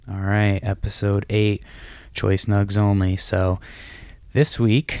All right, episode 8, Choice Nugs Only. So this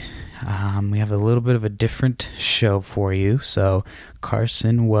week, we have a little bit of a different show for you. So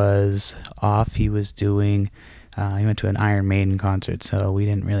Carson was off. He was doing, he went to an Iron Maiden concert, so we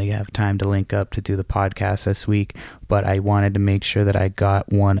didn't really have time to link up to do the podcast this week, but I wanted to make sure that I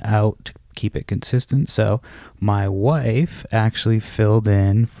got one out to keep it consistent. So my wife actually filled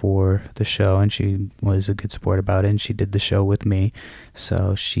in for the show, and she was a good sport about it, and she did the show with me.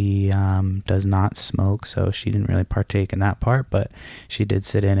 So she does not smoke, so she didn't really partake in that part, but she did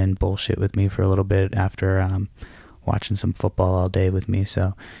sit in and bullshit with me for a little bit after watching some football all day with me.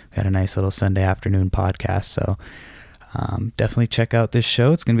 So we had a nice little Sunday afternoon podcast. So definitely check out this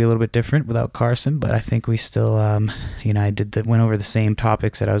show. It's going to be a little bit different without Carson, but I think we still, I went over the same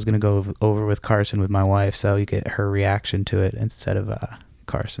topics that I was going to go over with Carson with my wife, so you get her reaction to it instead of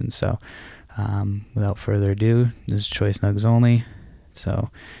Carson. So without further ado, this is Choice Nugs Only.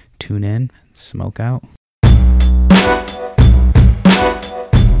 So tune in, smoke out.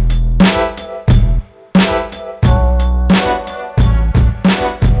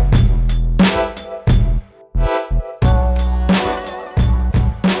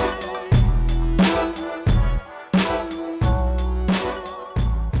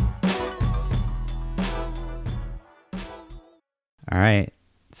 All right,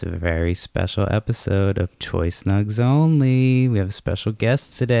 it's a very special episode of Choice Nugs Only. We have a special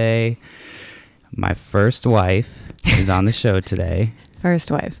guest today. My first wife is on the show today. First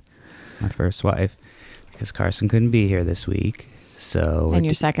wife. My first wife, because Carson couldn't be here this week. So And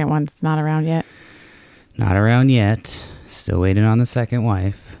your second one's not around yet? Not around yet. Still waiting on the second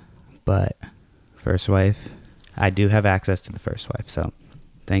wife. But first wife, I do have access to the first wife. So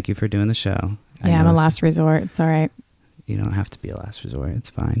thank you for doing the show. Yeah, I'm a last resort. It's all right. You don't have to be a last resort.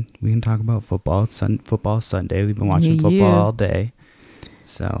 It's fine. We can talk about football. It's football Sunday. We've been watching football all day.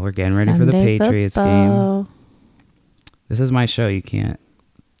 So we're getting ready for the Patriots game. This is my show. You can't.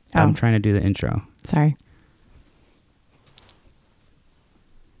 I'm trying to do the intro. Sorry.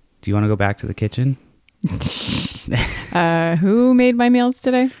 Do you want to go back to the kitchen? Who made my meals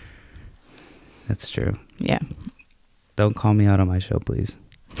today? That's true. Yeah. Don't call me out on my show, please.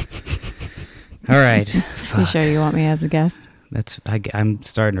 All right. You sure you want me as a guest? I'm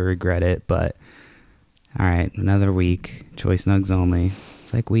starting to regret it, but all right, another week. Choice Nugs Only.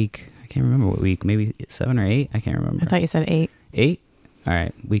 It's like week. I can't remember what week. Maybe 7 or 8. I can't remember. I thought you said 8. 8? All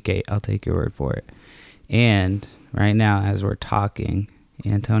right, week 8. I'll take your word for it. And right now, as we're talking,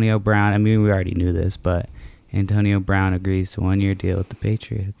 Antonio Brown. I mean, we already knew this, but Antonio Brown agrees to a 1-year deal with the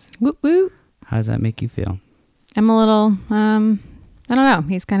Patriots. Whoop whoop. How does that make you feel? I'm a little. I don't know.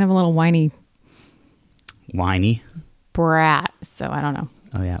 He's kind of a little whiny brat, so I don't know.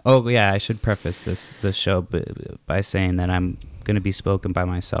 Oh yeah, I should preface this show by saying that I'm going to be spoken by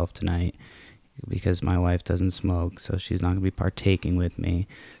myself tonight because my wife doesn't smoke, so she's not going to be partaking with me.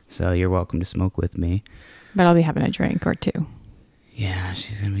 So you're welcome to smoke with me. But I'll be having a drink or two. Yeah,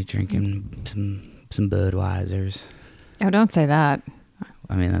 she's going to be drinking some Budweisers. Oh, don't say that.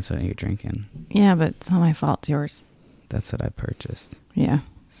 I mean, that's what you're drinking. Yeah, but it's not my fault. It's yours. That's what I purchased. Yeah.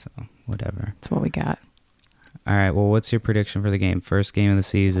 So, whatever. That's what we got. All right, well, what's your prediction for the game? First game of the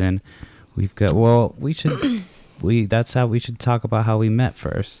season. That's how we should talk about how we met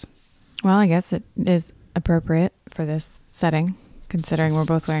first. Well, I guess it is appropriate for this setting, considering we're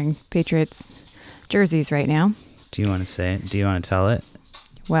both wearing Patriots jerseys right now. Do you want to say it? Do you want to tell it?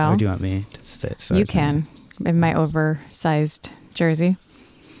 Well, or do you want me to say it? You can, in my oversized jersey.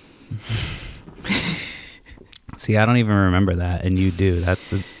 See, I don't even remember that, and you do. That's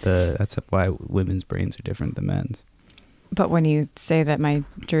that's why women's brains are different than men's. But when you say that my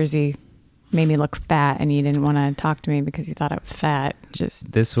jersey made me look fat, and you didn't want to talk to me because you thought I was fat,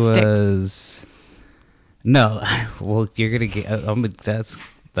 sticks. No. Well, you're gonna get. That's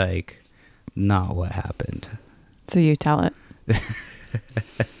like not what happened. So you tell it.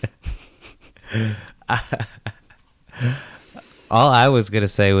 All I was going to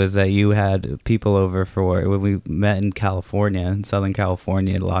say was that you had people over for when we met in California, in Southern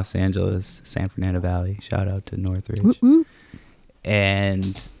California, Los Angeles, San Fernando Valley. Shout out to Northridge. Whoop, whoop.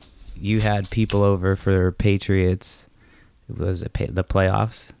 And you had people over for Patriots. Was it the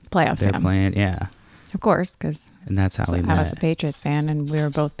playoffs? Playoffs, They're yeah. playing, yeah. Of course, because and that's how we met. I was a Patriots fan, and we were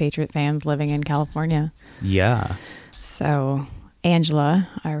both Patriot fans living in California. Yeah. So Angela,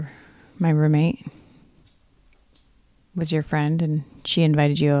 my roommate, was your friend, and she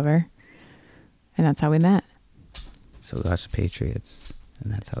invited you over, and that's how we met. So we watched the Patriots,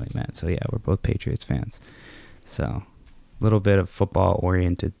 and that's how we met. So yeah, we're both Patriots fans. So a little bit of football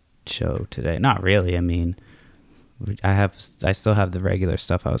oriented show today. Not really. I mean, I still have the regular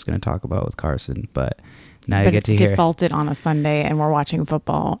stuff I was going to talk about with Carson, but now but you get it's to hear. defaulted on a Sunday, and we're watching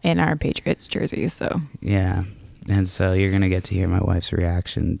football in our Patriots jerseys. So Yeah, and so you're going to get to hear my wife's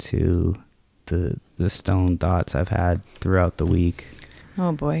reaction to the stone thoughts I've had throughout the week.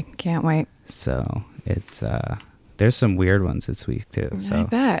 oh boy, can't wait. So it's there's some weird ones this week too. So I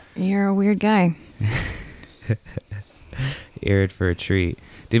bet you're a weird guy. you're in for a treat.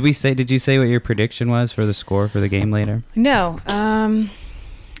 Did you say what your prediction was for the score for the game later? No,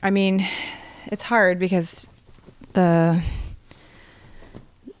 I mean, it's hard because the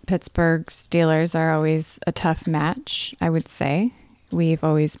Pittsburgh Steelers are always a tough match, I would say. We've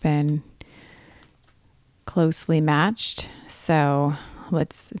always been closely matched. So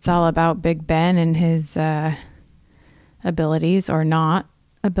it's all about Big Ben and his abilities or not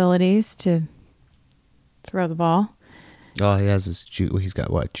abilities to throw the ball. Oh, he has his he's got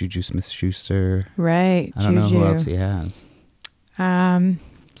what? Juju Smith-Schuster. Right. I don't know who else he has.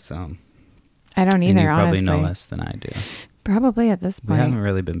 So I don't either, and you probably honestly. know less than I do. Probably at this point. We haven't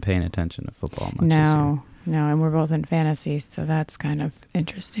really been paying attention to football much this No, year. and we're both in fantasy, so that's kind of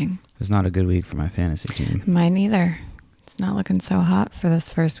interesting. It's not a good week for my fantasy team. Mine either. It's not looking so hot for this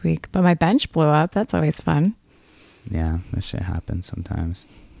first week, but my bench blew up. That's always fun. Yeah, that shit happens sometimes.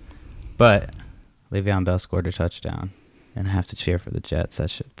 But Le'Veon Bell scored a touchdown, and I have to cheer for the Jets. That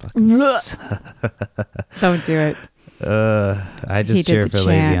shit fucking Don't do it. I just cheer for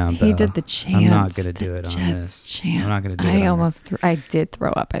Le'Veon Bell. He did the chant. I'm not gonna do it on this. Chant. I'm not gonna do it. I did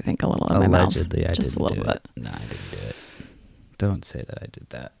throw up. I think a little in my mouth. Allegedly, I just didn't a little do bit. it. No, I didn't do it. Don't say that I did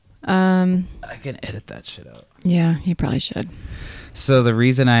that. I can edit that shit out. Yeah, you probably should. So the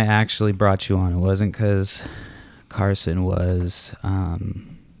reason I actually brought you on, it wasn't because Carson was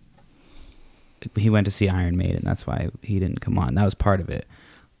he went to see Iron Maiden. That's why he didn't come on. That was part of it.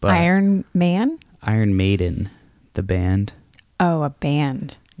 But Iron Maiden, the band. Oh, a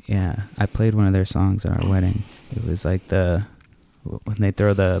band. Yeah, I played one of their songs at our wedding. It was like when they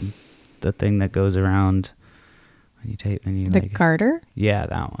throw the thing that goes around when you the garter. Yeah,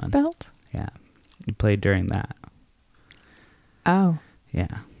 that one. Belt. Yeah, you played during that. Oh.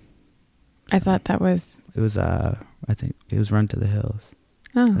 Yeah. I thought that was. It was I think it was Run to the Hills.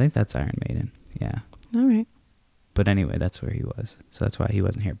 Oh. I think that's Iron Maiden. Yeah. All right. But anyway, that's where he was. So that's why he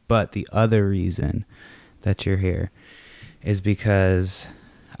wasn't here. But the other reason that you're here is because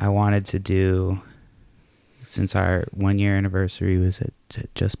I wanted to do, since our 1 year anniversary was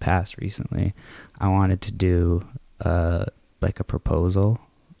just passed recently, I wanted to do like a proposal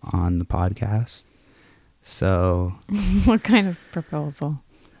on the podcast. So what kind of proposal?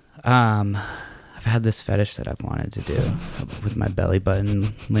 I've had this fetish that I've wanted to do with my belly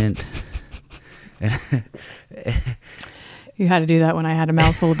button lint. You had to do that when I had a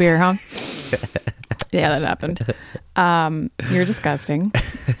mouthful of beer, huh? Yeah, that happened. You're disgusting.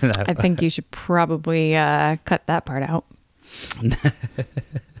 I think you should probably cut that part out.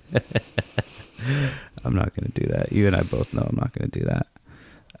 I'm not going to do that. You and I both know I'm not going to do that.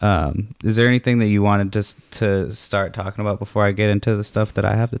 Is there anything that you wanted to start talking about before I get into the stuff that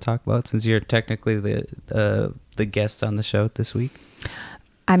I have to talk about, since you're technically the guest on the show this week?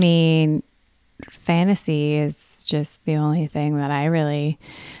 I mean, fantasy is just the only thing that I really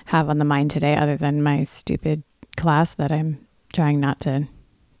have on the mind today, other than my stupid class that I'm trying not to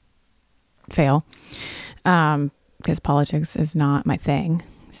fail, because politics is not my thing.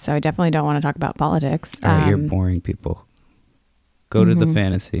 So I definitely don't want to talk about politics. All right, you're boring people. Go to the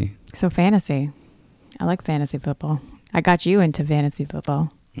fantasy. So fantasy. I like fantasy football. I got you into fantasy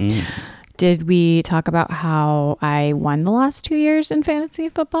football. Did we talk about how I won the last 2 years in fantasy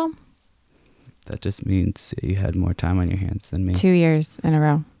football? That just means you had more time on your hands than me. 2 years in a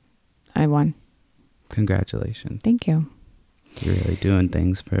row. I won. Congratulations. Thank you. You're really doing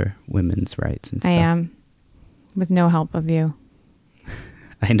things for women's rights and stuff. I am. With no help of you.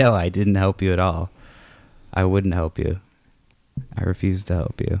 I know. I didn't help you at all. I wouldn't help you. I refuse to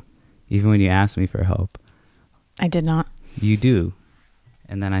help you. Even when you ask me for help. I did not. You do.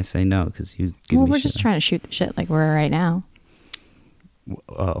 And then I say no because you give me Well, we're shit. just trying to shoot the shit like we're right now.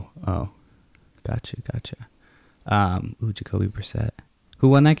 Oh. Gotcha. Jacoby Brissett. Who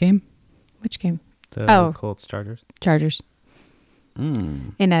won that game? Which game? The Colts Chargers.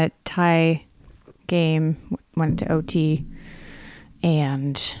 In a tie game, went to OT.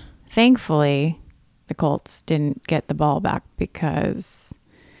 And thankfully, the Colts didn't get the ball back because,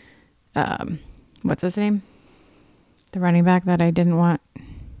 what's his name? The running back that I didn't want.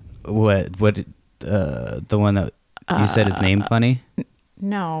 What? The one that you said his name funny?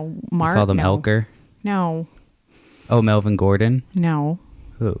 No, Mark. You called him Elker? No. Oh, Melvin Gordon? No.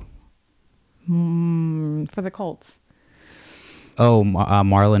 Who? For the Colts. Oh,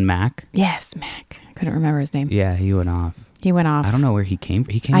 Marlon Mack. Yes, Mac. I couldn't remember his name. Yeah, he went off. He went off. I don't know where he came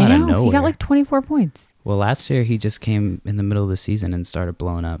from. He came I out know. of nowhere. He got like 24 points. Well, last year he just came in the middle of the season and started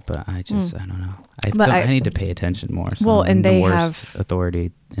blowing up. But I don't know. I need to pay attention more. So well, and I'm they the worst have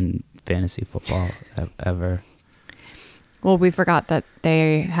authority in fantasy football ever. Well, we forgot that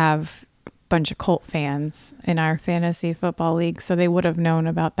they have a bunch of Colt fans in our fantasy football league, so they would have known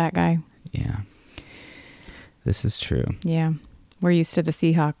about that guy. Yeah, this is true. Yeah, we're used to the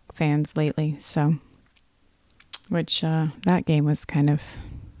Seahawk fans lately, so which that game was kind of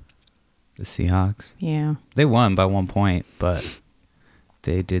The Seahawks. yeah. They won by 1 point, but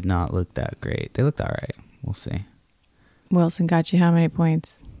they did not look that great. They looked all right. We'll see. Wilson got you how many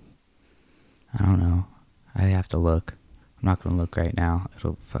points? I don't know. I have to look. I'm not going to look right now.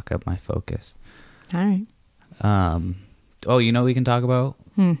 It'll fuck up my focus. All right. Oh, you know what we can talk about?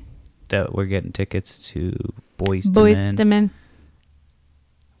 That we're getting tickets to Boys to Men. to Men.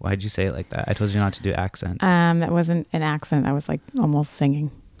 Why'd you say it like that? I told you not to do accents. That wasn't an accent. That was like almost singing.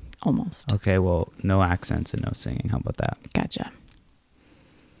 Almost. Okay, well, no accents and no singing. How about that? Gotcha.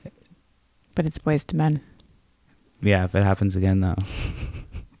 But it's Boys to Men. Yeah, if it happens again, though.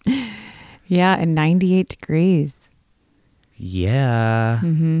 Yeah, and 98 degrees. Yeah.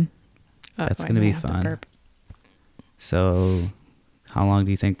 Mm-hmm. That's going to be fun. So, how long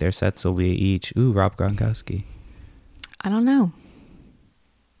do you think their sets will be each? Ooh, Rob Gronkowski. I don't know.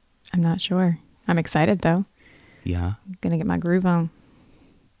 I'm not sure. I'm excited, though. Yeah. I'm going to get my groove on.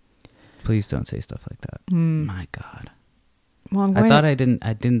 Please don't say stuff like that. My God. Well, I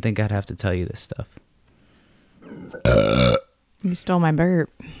didn't think I'd have to tell you this stuff. You stole my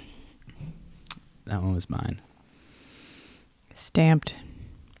burp. That one was mine. Stamped.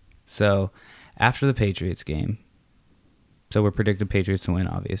 So, after the Patriots game, so we're predicting Patriots to win,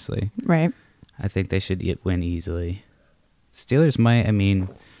 obviously. Right. I think they should win easily. Steelers might,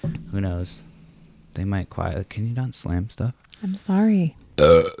 who knows? They might quietly. Can you not slam stuff? I'm sorry.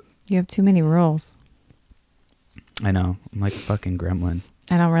 You have too many rules. I know. I'm like a fucking gremlin.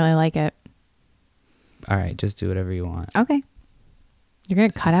 I don't really like it. All right, just do whatever you want. Okay. You're going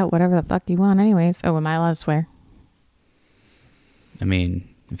to cut out whatever the fuck you want anyways. Oh, am I allowed to swear?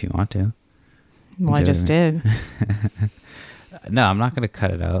 If you want to. Well, I just did. No, I'm not going to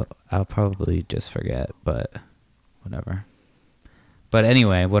cut it out. I'll probably just forget, but whatever. But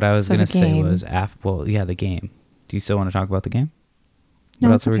anyway, what I was going to say was, the game. Do you still want to talk about the game? No,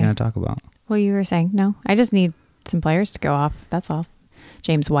 what else are we okay. going to talk about? Well, you were saying, no, I just need some players to go off. That's all.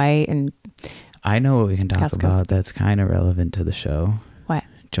 James White and... I know what we can talk about that's kind of relevant to the show. What?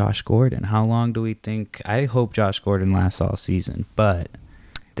 Josh Gordon. How long do we think? I hope Josh Gordon lasts all season, but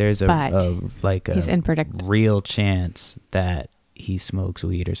there's he's unpredictable. Real chance that he smokes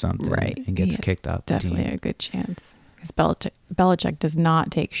weed or something and gets kicked off the team. Definitely a good chance. Because Belichick does not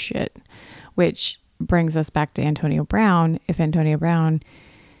take shit, which brings us back to Antonio Brown. If Antonio Brown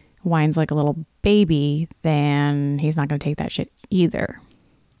whines like a little baby, then he's not going to take that shit either.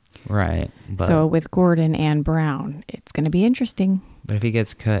 Right. So with Gordon and Brown, it's going to be interesting. But if he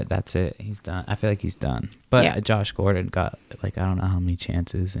gets cut, that's it. He's done. I feel like he's done. But Josh Gordon got I don't know how many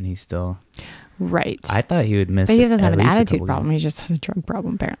chances, and he's still... Right. I thought he would miss. But he doesn't have an attitude problem. He just has a drug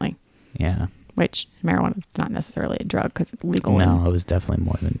problem, apparently. Yeah. Which marijuana is not necessarily a drug because it's legal. No, it was definitely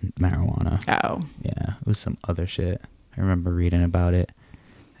more than marijuana. Oh. Yeah, it was some other shit. I remember reading about it.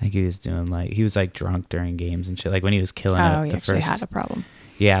 I think he was doing he was drunk during games and shit. Like when he was killing it. He actually had a problem.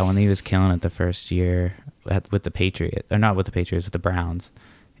 Yeah, when he was killing it the first year with the Patriots, or not with the Patriots, with the Browns,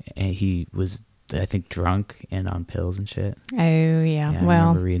 and he was, I think, drunk and on pills and shit. Oh, yeah. I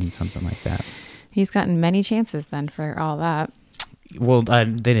remember reading something like that. He's gotten many chances then for all that. Well, they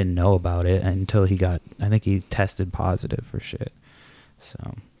didn't know about it until I think he tested positive for shit.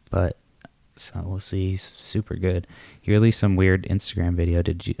 So we'll see. He's super good. He released some weird Instagram video.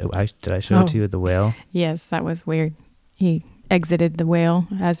 Did I show it to you with the whale? Yes, that was weird. He exited the whale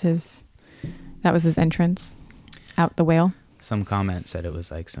that was his entrance out the whale. Some comment said it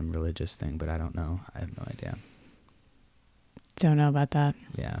was like some religious thing, but I don't know. I have no idea. Don't know about that.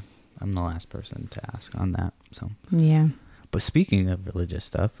 Yeah, I'm the last person to ask on that. So yeah. But speaking of religious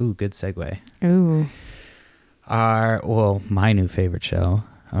stuff, good segue. Ooh. My new favorite show.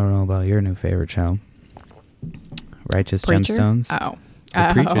 I don't know about your new favorite show. Righteous Preacher? Gemstones. Oh.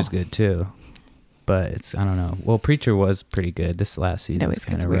 Preacher's good too. But I don't know. Well, Preacher was pretty good. This last season was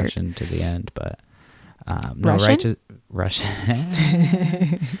kind of rushing to the end, but Russian?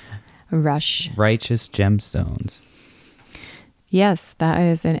 Righteous Gemstones. Yes, that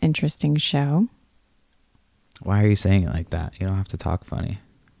is an interesting show. Why are you saying it like that? You don't have to talk funny.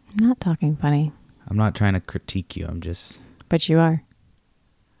 I'm not talking funny. I'm not trying to critique you. I'm just But you are.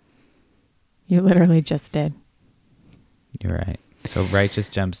 You literally just did. You're right. So righteous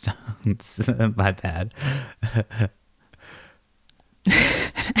gemstones. My bad.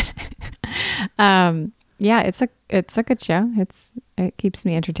 Yeah, it's a good show. It keeps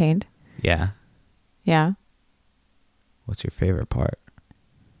me entertained. Yeah. Yeah. What's your favorite part?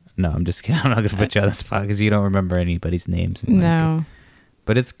 No, I'm just kidding. I'm not going to put you on the spot because you don't remember anybody's names. No.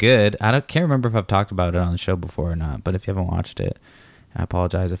 But it's good. Can't remember if I've talked about it on the show before or not. But if you haven't watched it, I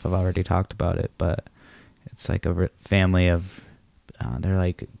apologize if I've already talked about it. But it's like a family of, they're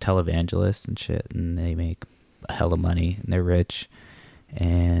like televangelists and shit. And they make a hell of money. And they're rich.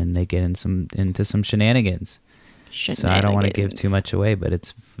 And they get into some shenanigans. So I don't want to give too much away. But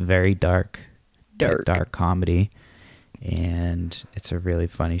it's very dark comedy. And it's a really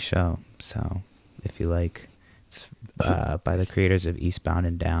funny show. So if you like, it's by the creators of Eastbound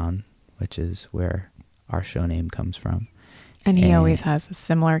and Down, which is where our show name comes from. And he always has a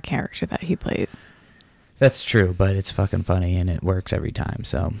similar character that he plays. That's true, but it's fucking funny and it works every time.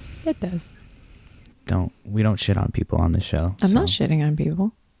 So it does. We don't shit on people on the show. I'm not shitting on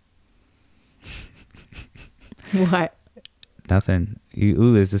people. What? Nothing.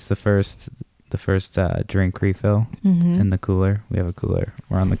 Is this the first drink refill in the cooler? We have a cooler.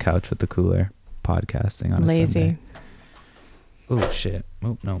 We're on the couch with the cooler podcasting on a Sunday. Oh shit.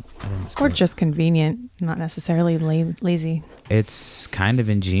 Oh no. Or just convenient, not necessarily lazy. It's kind of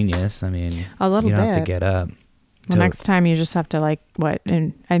ingenious. I mean, a little bit. You don't have to get up. Well, next time you just have to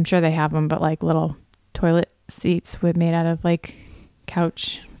and I'm sure they have them, but like little toilet seats made out of like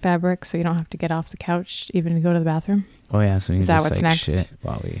couch fabric, so you don't have to get off the couch even to go to the bathroom. Oh yeah, so you can just what's next? Shit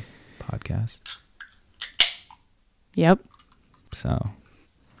while we podcast. Yep. So,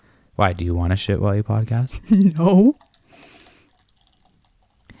 why do you want to shit while you podcast? No.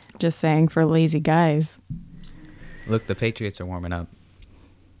 Just saying for lazy guys. Look, the Patriots are warming up.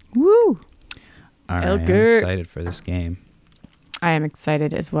 Woo! All right, I'm excited for this game. I am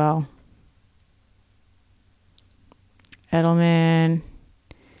excited as well. Edelman.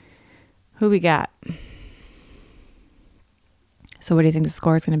 Who we got? So what do you think the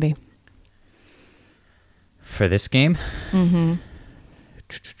score is going to be? For this game? Mm-hmm.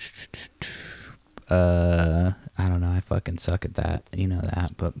 I don't know. I fucking suck at that. You know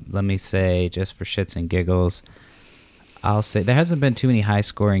that. But let me say, just for shits and giggles, I'll say there hasn't been too many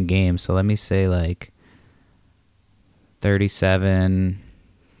high-scoring games, so let me say like 37-31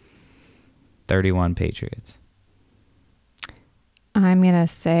 Patriots. I'm going to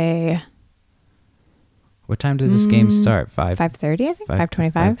say... What time does this game start? 5:30, I think?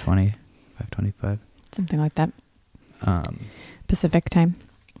 5:25? 5:20. 5:25. Something like that. Pacific time.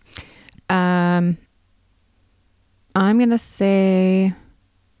 I'm going to say,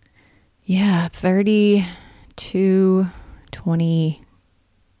 32-27.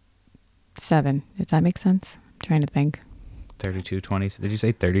 Does that make sense? I'm trying to think. 32-20. Did you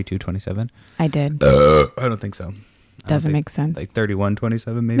say 32-27? I did. I don't think so. Doesn't make sense. Like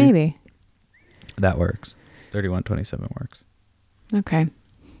 31-27 maybe? Maybe. That works. 31-27 works. Okay.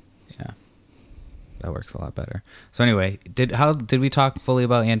 Yeah. That works a lot better. So anyway, did we talk fully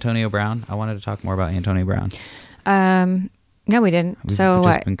about Antonio Brown? I wanted to talk more about Antonio Brown. No, we didn't. We've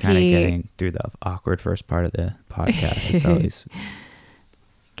just been kind of getting through the awkward first part of the podcast. It's always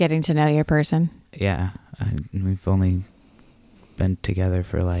getting to know your person. Yeah. We've only been together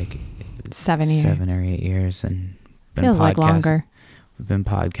for like 7 years. 7 or 8 years and been feels like longer. We've been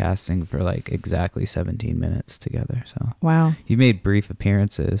podcasting for like exactly 17 minutes together. So wow. You made brief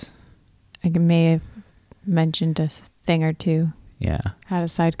appearances. I may have mentioned a thing or two. Yeah. Had a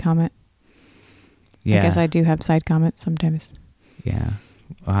side comment. Yeah. I guess I do have side comments sometimes. Yeah.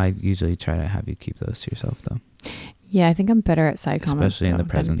 Well, I usually try to have you keep those to yourself, though. Yeah, I think I'm better at side comments. Especially in the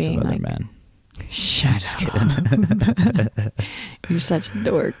presence of other men. Shut up. Just kidding. You're such a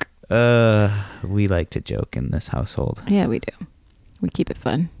dork. We like to joke in this household. Yeah, we do. We keep it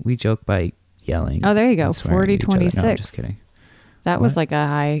fun. We joke by yelling. Oh, there you go. 40-26. No, I'm just kidding. That was like a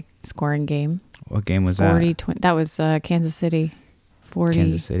high scoring game. What game was 40-20. That was Kansas City. 40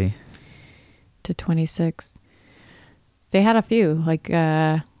 Kansas City to 26. They had a few, like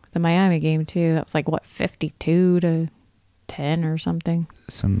the Miami game too. That was like 52-10 or something.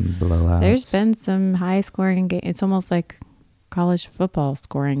 Some blowouts. There's been some high scoring games. It's almost like college football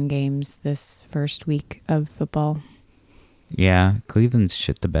scoring games this first week of football. Yeah, Cleveland's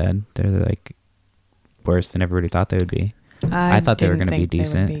shit the bed. They're like worse than everybody thought they would be. I thought they were going to be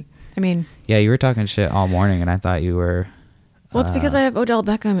decent. I mean, yeah, you were talking shit all morning, and I thought you were. Well, it's because I have Odell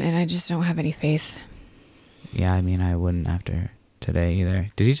Beckham, and I just don't have any faith. Yeah, I mean, I wouldn't after today either.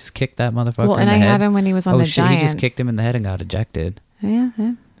 Did he just kick that motherfucker Well, in and the I head? had him when he was on the shit, Giants. he just kicked him in the head and got ejected. Yeah,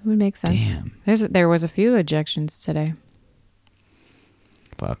 it would make sense. Damn. There was a few ejections today.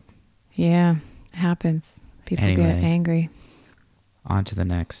 Fuck. Yeah, it happens. People get angry. On to the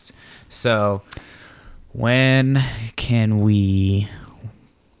next. So, when can we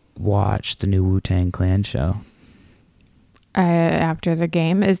watch the new Wu-Tang Clan show? After the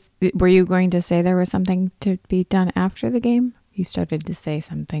game. Were you going to say there was something to be done after the game? You started to say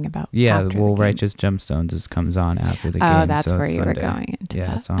something about Righteous Gemstones comes on after the game. Oh, that's so where it's you Sunday. were going into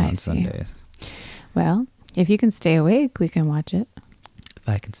that. It's on Sundays. Well, if you can stay awake, we can watch it. If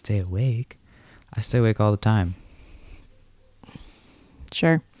I can stay awake? I stay awake all the time.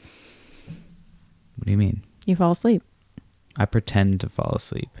 Sure. What do you mean? You fall asleep. I pretend to fall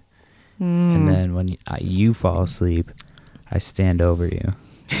asleep. And then when you fall asleep, I stand over you.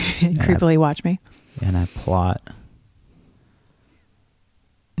 Creepily watch me. And I plot.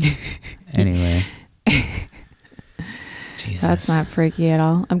 Anyway. Jesus. That's not freaky at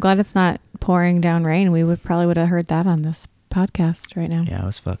all. I'm glad it's not pouring down rain. We would have heard that on this podcast right now. Yeah, it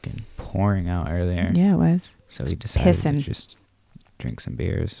was fucking pouring out earlier. Yeah, it was. So we decided Pissin'. to just drink some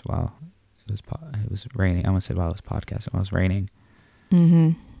beers while it was raining. I almost said while it was podcasting. While it was raining.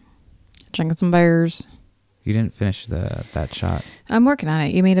 Mm-hmm. Drinking some beers. You didn't finish that shot. I'm working on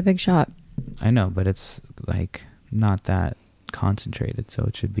it. You made a big shot. I know, but it's like not that concentrated, so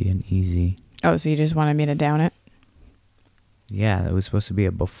it should be an easy. Oh, so you just wanted me to down it? Yeah, it was supposed to be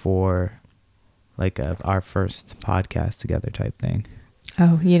a before, like our first podcast together type thing.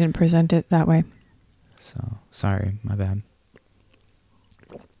 Oh, you didn't present it that way. So sorry, my bad.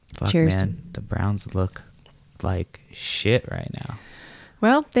 Fuck, Cheers. Man, the Browns look like shit right now.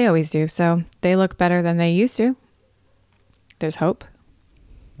 Well, they always do. So they look better than they used to. There's hope.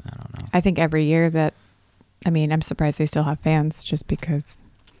 I don't know. I think every year I'm surprised they still have fans just because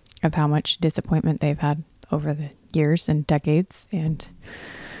of how much disappointment they've had over the years and decades and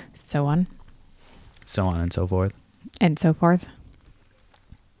so on. So on and so forth. And so forth.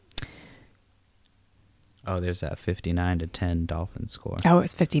 Oh, there's that 59-10 Dolphins score. Oh, it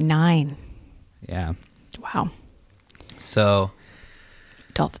was 59. Yeah. Wow. So.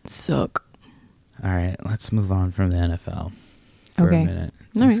 Dolphins suck. All right, let's move on from the NFL for a minute.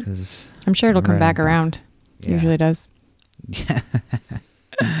 All right. I'm sure it'll come back around. Yeah. Usually does.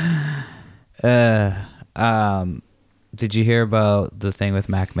 Did you hear about the thing with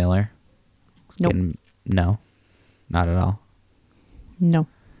Mac Miller? Nope. No, not at all. No.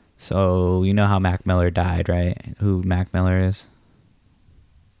 So you know how Mac Miller died, right? Who Mac Miller is?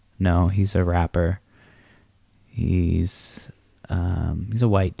 No, he's a rapper. He's a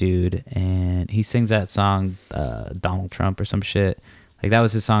white dude, and he sings that song, Donald Trump or some shit. Like, that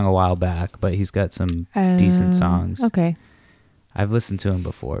was his song a while back, but he's got some decent songs. Okay. I've listened to him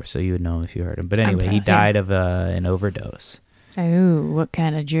before, so you would know if you heard him. But anyway, he died of an overdose. Oh, what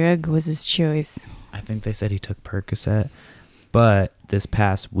kind of drug was his choice? I think they said he took Percocet. But this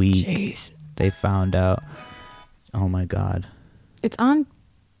past week, they found out, oh my God. It's on.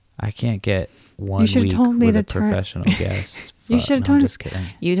 I can't get one week told me with to a professional guest. You should have told me. Just kidding.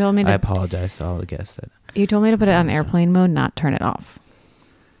 You told me to. I apologize to all the guests. You told me to put it on airplane mode, not turn it off.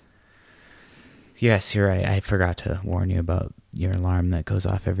 Yes, you're right. I forgot to warn you about your alarm that goes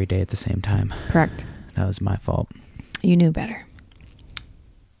off every day at the same time. Correct. That was my fault. You knew better.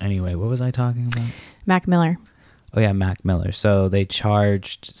 Anyway, what was I talking about? Mac Miller. Oh, yeah, Mac Miller. So they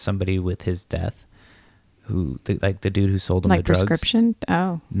charged somebody with his death, the dude who sold him the drugs. Like prescription?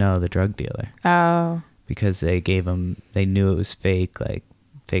 Oh. No, the drug dealer. Oh. Because they knew it was fake, like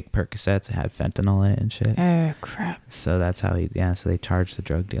fake Percocets. It had fentanyl in it and shit. Oh, crap. So that's how so they charged the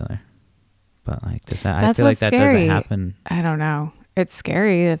drug dealer. But like, I feel like that doesn't happen. I don't know. It's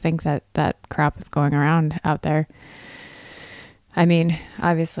scary to think that crap is going around out there. I mean,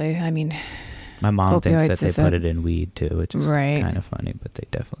 obviously, my mom thinks that they put it in weed too, which is kind of funny, but they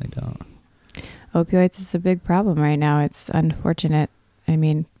definitely don't. Opioids is a big problem right now. It's unfortunate. I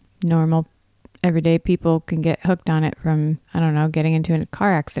mean, normal, everyday people can get hooked on it from, I don't know, getting into a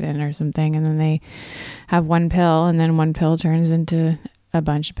car accident or something, and then they have one pill, and then one pill turns into a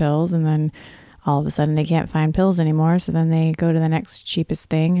bunch of pills, and then all of a sudden they can't find pills anymore, so then they go to the next cheapest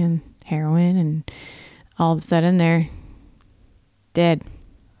thing, and heroin, and all of a sudden they're dead.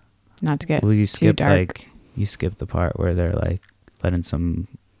 Not to get too dark. You skip the part where they're like letting some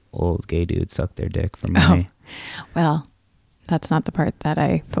old gay dude suck their dick for money. Oh. Well, that's not the part that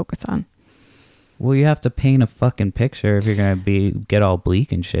I focus on. Well, you have to paint a fucking picture if you're gonna get all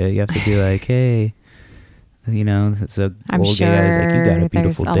bleak and shit. You have to be like, hey, You know, it's a I'm old gay guy's like, you got sure a beautiful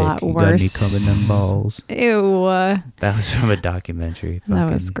there's a dick. lot You got any worse. cum in them balls? Ew. That was from a documentary.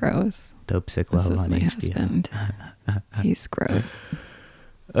 That was gross. Dope Sick This Love is on my HBO. husband. He's gross.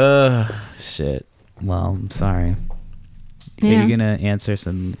 Shit. Well, I'm sorry. Yeah. Are you gonna answer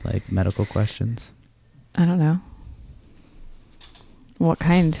some like medical questions? I don't know. What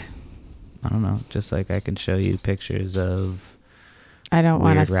kind? I don't know. Just like I can show you pictures of I don't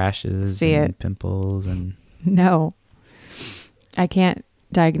want weird to rashes see and it. pimples and. No. I can't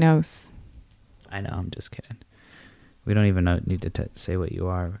diagnose. I know. I'm just kidding. We don't even need to say what you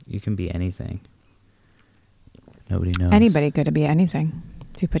are. You can be anything. Nobody knows. Anybody could be anything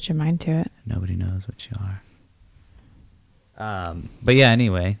if you put your mind to it. Nobody knows what you are. But yeah.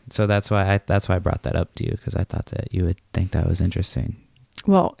 Anyway, so that's why I brought that up to you, because I thought that you would think that was interesting.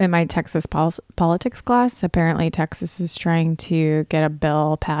 Well, in my Texas politics class, apparently Texas is trying to get a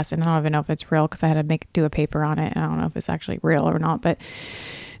bill passed, and I don't even know if it's real because I had to do a paper on it, and I don't know if it's actually real or not, but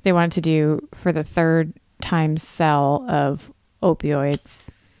they wanted to do for the third time sell of opioids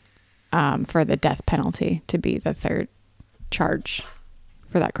for the death penalty to be the third charge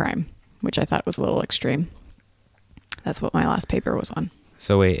for that crime, which I thought was a little extreme. That's what my last paper was on.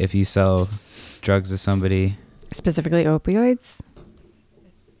 So wait, if you sell drugs to somebody, Specifically opioids?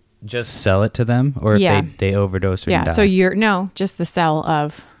 just sell it to them, or if Yeah. they overdose or Yeah, die? so just the sell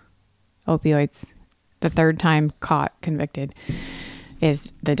of opioids, the third time caught, convicted,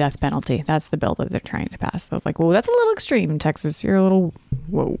 is the death penalty. That's the bill that they're trying to pass. So I was like, well, that's a little extreme, Texas. You're a little,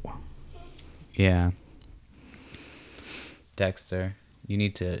 whoa. Yeah. Dexter, you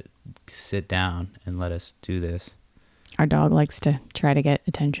need to sit down and let us do this. Our dog likes to try to get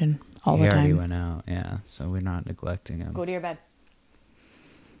attention all the He already time. went out, yeah, so we're not neglecting him. Go to your bed.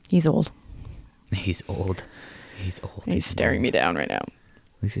 He's old. He's old. He's staring me down right now.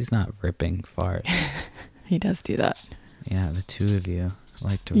 At least he's not ripping farts. He does do that. Yeah, the two of you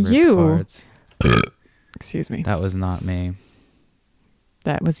like to rip You. farts. Excuse me. That was not me.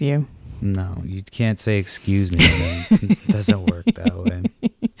 That was you. No, you can't say excuse me. It doesn't work that way.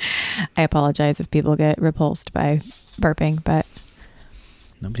 I apologize if people get repulsed by burping, but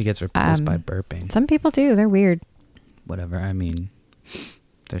Nobody gets repulsed by burping. some people do. They're weird. Whatever. I mean,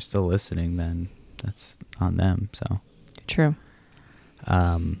 they're still listening, then that's on them. So True.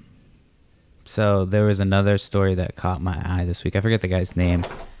 So there was another story that caught my eye this week. I forget the guy's name.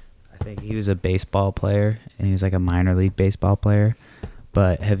 I think he was a baseball player, and he was like a minor league baseball player.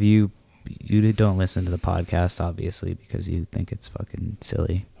 But you don't listen to the podcast, obviously, because you think it's fucking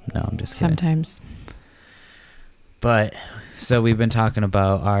silly. No, I'm just kidding. Sometimes. But so we've been talking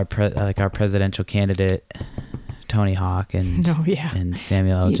about our presidential candidate, Tony Hawk, and Oh, yeah. and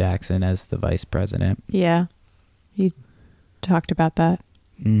Samuel L. Jackson as the vice president. Yeah. You talked about that.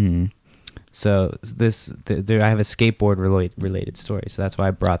 Mm-hmm. So I have a skateboard related story, so that's why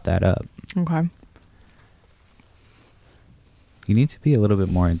I brought that up. Okay. You need to be a little bit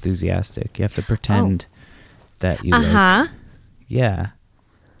more enthusiastic. You have to pretend that you like, yeah,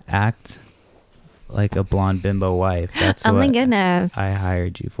 act like a blonde bimbo wife. That's Oh what my goodness. I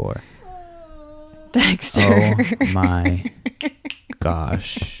hired you for. Dexter. Oh my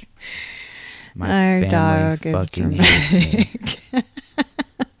gosh. My Our family dog is fucking hates me.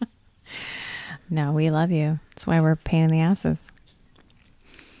 No, we love you. That's why we're a pain in the asses.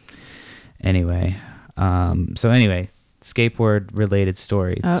 Anyway, skateboard related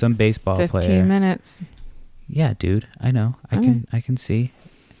story. Oh, Some baseball 15 player. minutes. Yeah, dude, I know. I can see.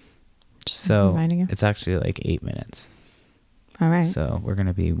 Just So reminding you. it's actually like 8 minutes. All right. So we're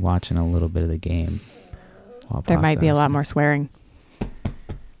gonna be watching a little bit of the game. There might be a lot podcasting. more swearing.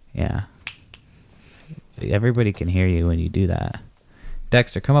 Yeah. Everybody can hear you when you do that.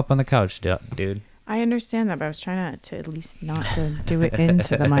 Dexter, come up on the couch, dude. I understand that, but I was trying to at least not to do it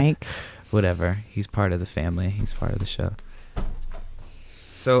into the mic. Whatever. He's part of the family. He's part of the show.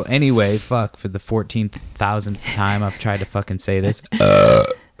 So anyway, for the 14,000th time I've tried to fucking say this.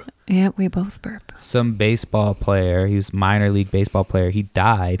 Yeah, we both burp. Some baseball player, he was minor league baseball player. He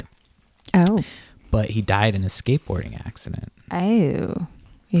died, Oh. but he died in a skateboarding accident. Oh.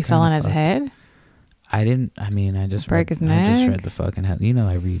 He It's fell on kinda his fucked. head? I just Break his I just neck? read the fucking head. You know,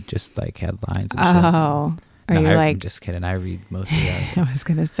 I read just like headlines and shit. Oh. Are you I'm like... just kidding. I read most of that. I was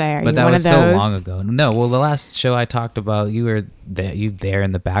going to say, are But you that one was of so those? long ago. No, well, the last show I talked about, you were there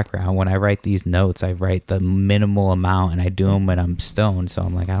in the background. When I write these notes, I write the minimal amount, and I do them when I'm stoned. So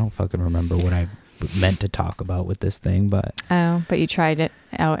I'm like, I don't fucking remember what I meant to talk about with this thing. But Oh, but you tried it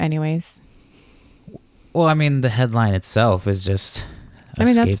out anyways. well, I mean, the headline itself is just a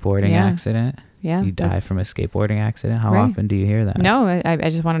That's- skateboarding yeah. accident. Yeah. You die that's- from a skateboarding accident. How Right. often do you hear that? No, I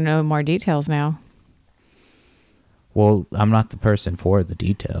just want to know more details now. Well, I'm not the person for the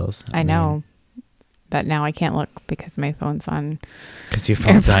details. I know. But now I can't look because my phone's on. Because your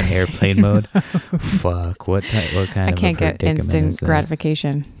phone's on airplane mode? Fuck. What kind of I can't get instant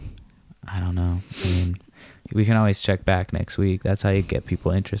gratification. I don't know. I mean, we can always check back next week. That's how you get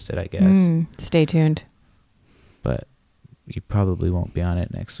people interested, I guess. Stay tuned. But you probably won't be on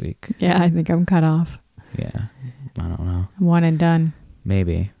it next week. Yeah, I think I'm cut off. Yeah. I don't know. One and done.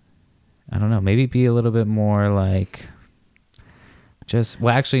 Maybe. I don't know. Maybe be a little bit more like...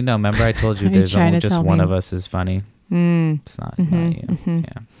 Well, actually, no. Remember I told you there's only just one of us is funny? It's not you. Yeah.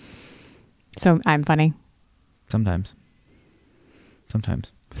 So I'm funny? Sometimes.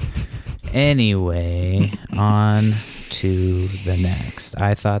 Anyway, on to the next.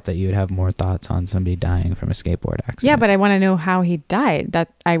 I thought that you would have more thoughts on somebody dying from a skateboard accident. Yeah, but I want to know how he died.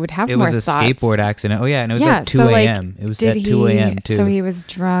 That I would have more thoughts. It was a skateboard accident. Oh, yeah, and it was at 2 a.m. It was at 2 a.m. too. So he was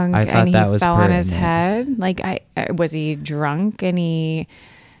drunk and he fell on his head? Like, was he drunk and he,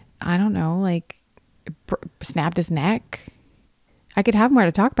 I don't know, like, snapped his neck? I could have more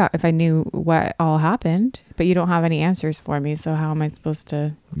to talk about if I knew what all happened, but you don't have any answers for me. So how am I supposed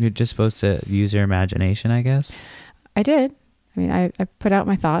to? You're just supposed to use your imagination, I guess. I did. I mean, I put out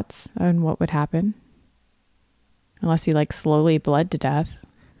my thoughts on what would happen. Unless he like slowly bled to death.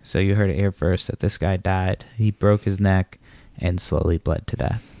 So you heard it here first that this guy died. He broke his neck and slowly bled to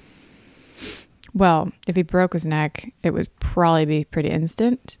death. Well, if he broke his neck, it would probably be pretty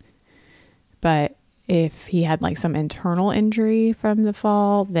instant. But if he had like some internal injury from the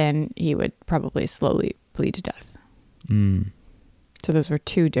fall, then he would probably slowly bleed to death. So those were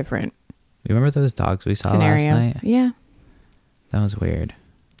two different You remember those dogs we saw scenarios. last night? Yeah. That was weird.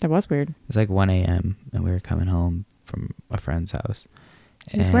 That was weird. It was like 1 a.m. and we were coming home from a friend's house.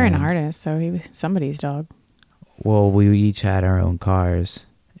 He's wearing a harness, so he was somebody's dog. Well, we each had our own cars,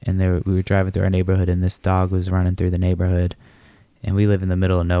 and we were driving through our neighborhood, and this dog was running through the neighborhood. And we live in the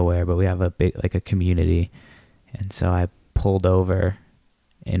middle of nowhere, but we have a big, like a community. And so I pulled over,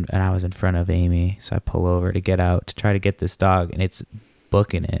 and I was in front of Amy. So I pull over to get out to try to get this dog, and it's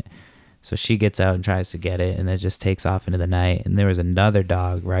booking it. So she gets out and tries to get it, and it just takes off into the night. And there was another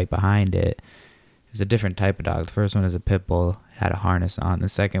dog right behind it. It was a different type of dog. The first one was a pit bull, had a harness on. The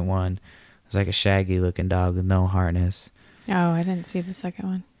second one was like a shaggy-looking dog with no harness. Oh, I didn't see the second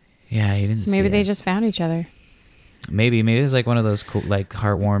one. Yeah, you didn't see it. So maybe they just found each other. Maybe it was like one of those cool, like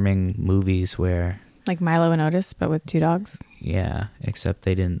heartwarming movies where... Like Milo and Otis, but with two dogs? Yeah, except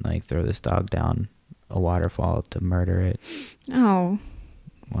they didn't like throw this dog down a waterfall to murder it. Oh.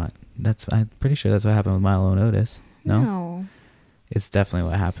 What? I'm pretty sure that's what happened with Milo and Otis. No? No. It's definitely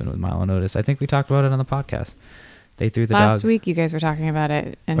what happened with Milo and Otis. I think we talked about it on the podcast. They threw the dog. Last week you guys were talking about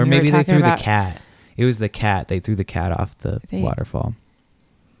it. And or maybe they threw the cat. It was the cat. They threw the cat off the waterfall.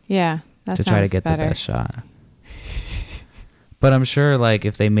 Yeah, that to sounds try to get better. the best shot. But I'm sure, like,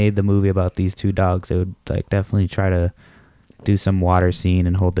 if they made the movie about these two dogs, they would, like, definitely try to do some water scene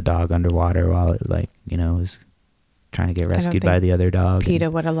and hold the dog underwater while it, like, you know, is trying to get rescued by the other dog. PETA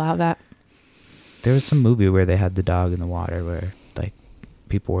would allow that. There was some movie where they had the dog in the water where, like,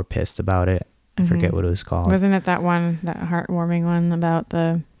 people were pissed about it. I forget what it was called. Wasn't it that one, that heartwarming one about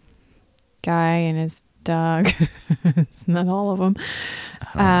the guy and his dog? It's not all of them.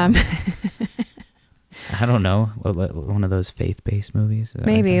 I don't know. One of those faith-based movies?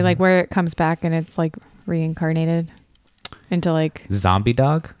 Maybe, like where it comes back and it's like reincarnated into like... Zombie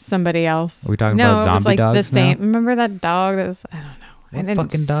dog? Somebody else. Are we talking about zombie it was like dogs the same. now? Remember that dog that was... I don't know. What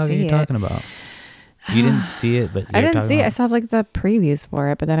fucking dog are you talking about? You didn't see it, but... I didn't see it. I saw like the previews for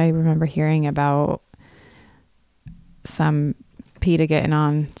it, but then I remember hearing about some PETA getting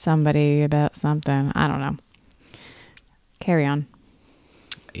on somebody about something. I don't know. Carry on.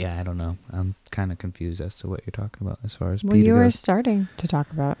 Yeah, I don't know. I'm kind of confused as to what you're talking about as far as PETA you were starting to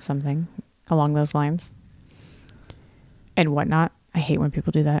talk about something along those lines. And whatnot. I hate when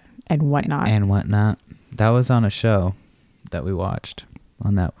people do that. And whatnot. And whatnot. That was on a show that we watched.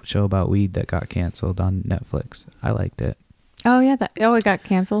 On that show about weed that got canceled on Netflix. I liked it. Oh, yeah. It got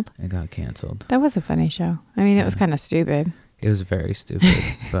canceled? It got canceled. That was a funny show. I mean, it was kind of stupid. It was very stupid,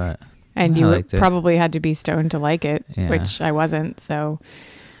 but... And you probably had to be stoned to like it, which I wasn't, so...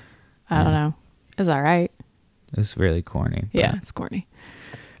 I don't know. It was all right. It was really corny. Yeah, it's corny.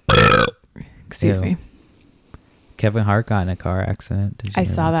 Excuse me. Kevin Hart got in a car accident. I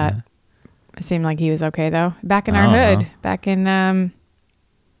saw that. It seemed like he was okay, though. Back in our hood. Back in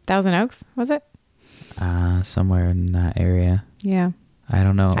Thousand Oaks, was it? Somewhere in that area. Yeah. I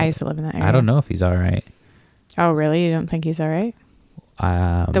don't know. I used to live in that area. I don't know if he's all right. Oh, really? You don't think he's all right?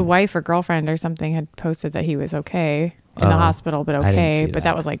 The wife or girlfriend or something had posted that he was okay in the hospital, but okay. But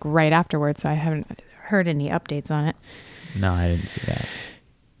that was like right afterwards, so I haven't heard any updates on it. No, I didn't see that.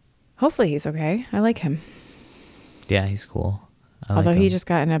 Hopefully he's okay. I like him. Yeah, he's cool. Although he just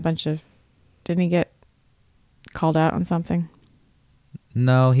got in a bunch of... Didn't he get called out on something?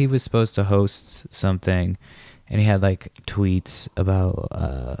 No, he was supposed to host something, and he had like tweets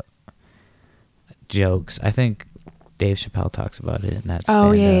about jokes. I think Dave Chappelle talks about it in that stand-up.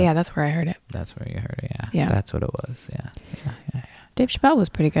 Oh, yeah. That's where I heard it. That's where you heard it, yeah. Yeah. That's what it was, yeah. Dave Chappelle was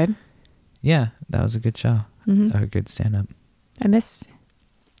pretty good. Yeah, that was a good show. Mm-hmm. A good stand-up. I miss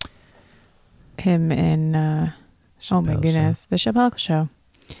him in... oh, my goodness. The Chappelle Show.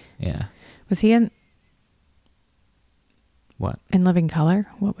 Yeah. Was he in... What? In Living Color?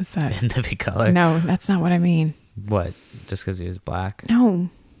 What was that? In Living Color? No, that's not what I mean. What? Just because he was black? No.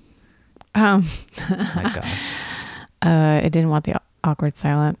 Oh my gosh. I didn't want the awkward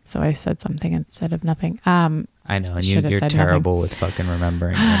silence, so I said something instead of nothing. I know, and you're terrible with fucking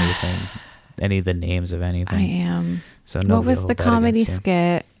remembering anything, any of the names of anything. I am. So what was the comedy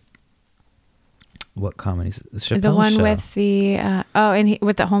skit? What comedy? The one show. with the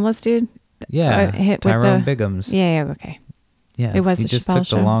with the homeless dude. Yeah, Tyrone with Biggums. Yeah. Okay. Yeah, it was the just Chappelle took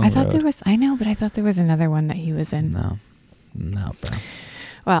Show. the long I thought road. there was. I know, but I thought there was another one that he was in. No, bro.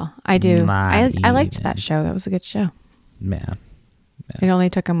 Well, I do. I liked even. that show. That was a good show. Man. It only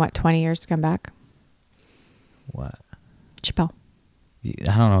took him 20 years to come back. What? Chappelle.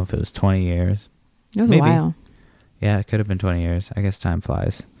 I don't know if it was 20 years. It was Maybe. a while. Yeah, it could have been 20 years. I guess time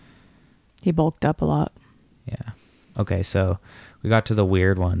flies. He bulked up a lot. Yeah. Okay, so we got to the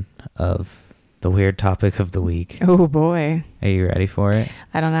weird one of the weird topic of the week. Oh boy. Are you ready for it?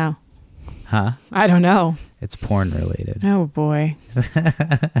 I don't know. Huh? I don't know. It's porn related. Oh boy.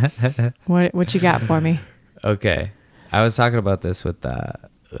 What you got for me? Okay. I was talking about this with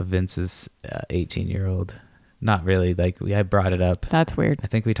Vince's 18-year-old. Not really. I brought it up. That's weird. I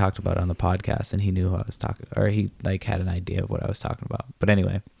think we talked about it on the podcast, and he knew who I was talking, or he had an idea of what I was talking about. But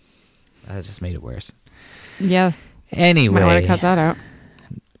anyway, that just made it worse. Yeah. Anyway, I want to cut that out.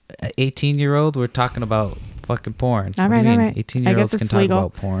 18-year-old, we're talking about fucking porn. All right. 18-year-olds can talk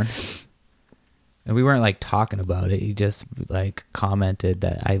about porn. And we weren't talking about it. He just commented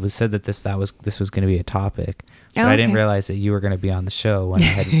that I said that this was going to be a topic. But I didn't realize that you were going to be on the show when I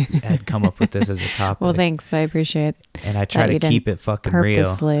had come up with this as a topic. Well, thanks. I appreciate it. And I try to keep it fucking real.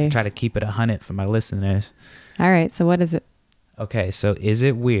 I try to keep it 100 for my listeners. All right. So what is it? Okay. So is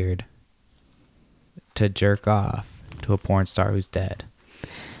it weird to jerk off to a porn star who's dead?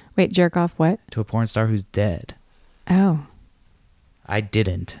 Wait, jerk off what? To a porn star who's dead. Oh. I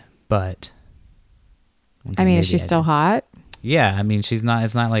didn't, but... I mean, is she still hot? Yeah, I mean, she's not.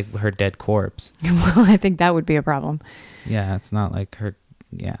 It's not like her dead corpse. Well, I think that would be a problem. Yeah, it's not like her.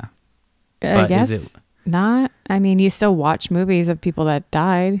 Yeah, I guess not. I mean, you still watch movies of people that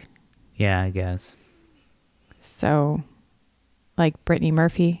died. Yeah, I guess. So, like Brittany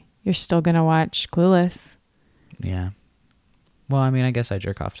Murphy, you're still gonna watch Clueless. Yeah. Well, I mean, I guess I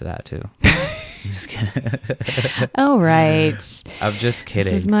jerk off to that too. I'm just kidding. Oh, right. I'm just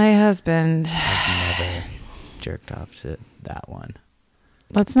kidding. This is my husband. I've never jerked off to that one.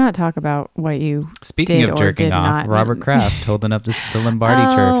 Let's not talk about what you Speaking did of or jerking did off, not. Robert Kraft holding up the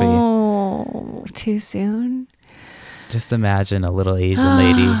Lombardi Trophy. Oh, too soon. Just imagine a little Asian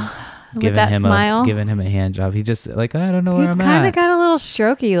lady giving him a hand job. He just I don't know where I'm at. He's kind of got a little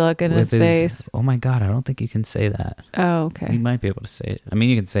strokey look in his face. Oh my God, I don't think you can say that. Oh, okay. You might be able to say it. I mean,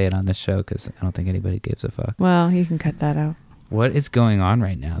 you can say it on this show because I don't think anybody gives a fuck. Well, you can cut that out. What is going on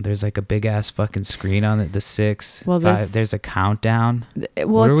right now? There's a big ass fucking screen on it. The 6, 5. There's a countdown.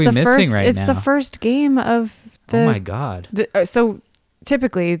 What are we missing right now? It's the first game of the. Oh my God. So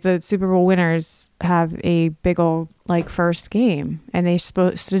typically the Super Bowl winners have a big old first game, and they're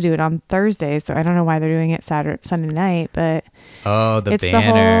supposed to do it on Thursday. So I don't know why they're doing it Sunday night, but the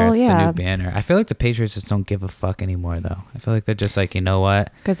banner, it's the new banner. I feel like the Patriots just don't give a fuck anymore, though. I feel like they're just you know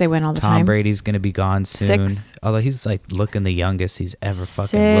what? Because they win all the time. Tom Brady's gonna be gone soon. 6. Although he's looking the youngest he's ever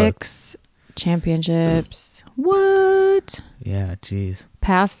fucking looked. 6 championships. What? Yeah, jeez.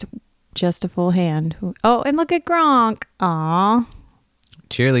 Passed just a full hand. Oh, and look at Gronk. Aw.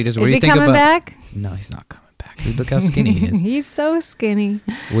 Cheerleaders. What do you think about? Is he coming back? No, he's not coming back. Dude, look how skinny he is. He's so skinny.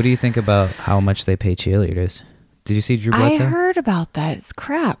 What do you think about how much they pay cheerleaders? Did you see Drew Bledsoe? I heard about that. It's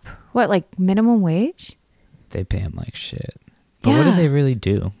crap. What, minimum wage? They pay him like shit. But what do they really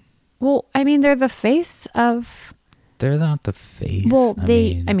do? Well, I mean, they're the face of... They're not the face. Well,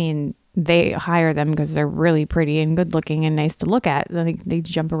 they hire them because they're really pretty and good looking and nice to look at. They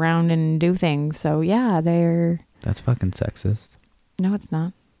jump around and do things. So, yeah, they're... That's fucking sexist. No, it's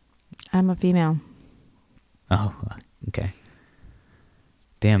not. I'm a female. Oh, okay.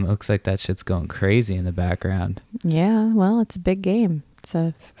 Damn, it looks like that shit's going crazy in the background. Yeah, well, it's a big game. It's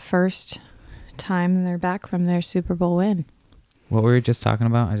a first time they're back from their Super Bowl win. What were we just talking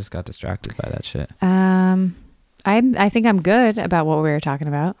about? I just got distracted by that shit. I think I'm good about what we were talking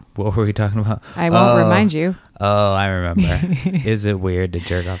about. What were we talking about? I won't remind you. Oh, I remember. Is it weird to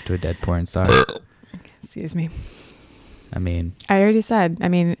jerk off to a dead porn star? Excuse me. I mean, I already said,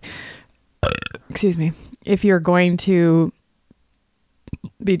 excuse me. If you're going to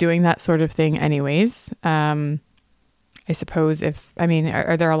be doing that sort of thing anyways, I suppose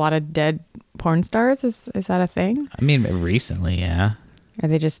are there a lot of dead porn stars? Is that a thing? I mean, recently, yeah. Are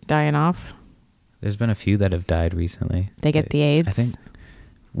they just dying off? There's been a few that have died recently. They get the AIDS? I think.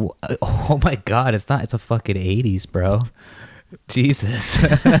 Oh my God, it's the fucking 80s, bro. Jesus.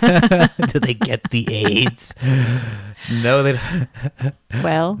 Do they get the AIDS? No, they don't.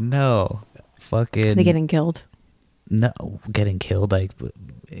 Well. No. Fucking. They getting killed? No, getting killed like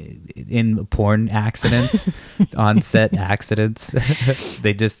in porn accidents, on set accidents.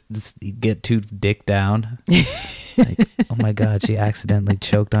 They just get too dick down. Like, oh my God, she accidentally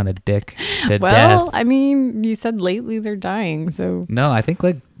choked on a dick to death. I mean, you said lately they're dying, so. No, I think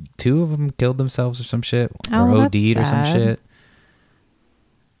like 2 of them killed themselves or some shit, or Oh, OD'd or some sad. shit.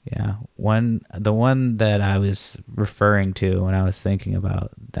 Yeah, the one that I was referring to when I was thinking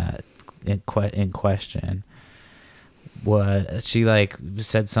about that in question was she like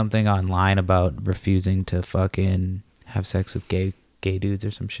said something online about refusing to fucking have sex with gay dudes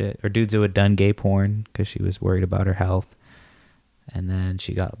or some shit, or dudes who had done gay porn because she was worried about her health, and then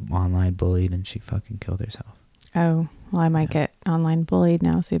she got online bullied and she fucking killed herself. Oh, well, I might get online bullied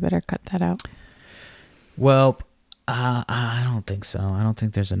now, so you better cut that out. Well, I don't think so. I don't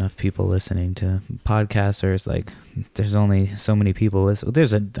think there's enough people listening to podcasters. Like, there's only so many people listen.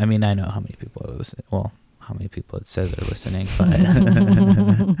 I know how many people are listening. Well, how many people it says are listening, but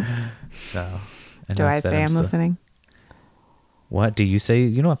so. Do I say I'm listening? What do you say?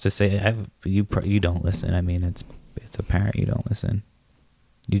 You don't have to say. You don't listen. I mean, it's apparent you don't listen.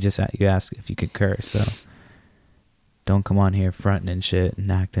 You ask if you could curse. So don't come on here fronting and shit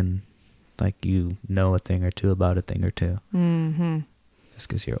and acting like you know a thing or two about a thing or two. Mm-hmm. Just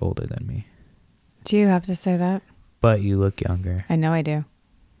because you're older than me. Do you have to say that? But you look younger. I know I do.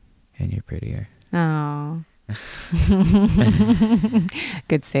 And you're prettier. Oh.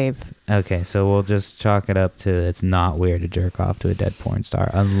 Good save. Okay, so we'll just chalk it up to it's not weird to jerk off to a dead porn star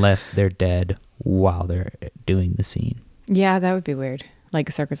unless they're dead while they're doing the scene. Yeah, that would be weird. Like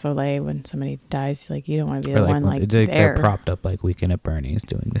Cirque du Soleil, when somebody dies, like you don't want to be Or the one like they're there. propped up like Weekend at Bernie's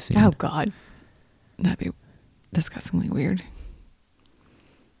doing the scene. Oh God, that'd be disgustingly weird.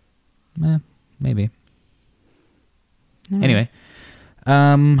 Maybe. All Anyway,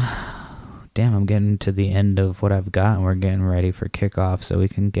 damn, I'm getting to the end of what I've got, and we're getting ready for kickoff, so we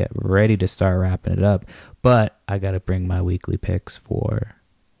can get ready to start wrapping it up. But I got to bring my weekly picks for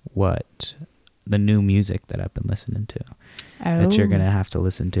the new music that I've been listening to. That you're going to have to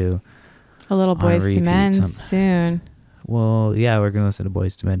listen to. A little Boys to Men soon. Well, yeah, we're going to listen to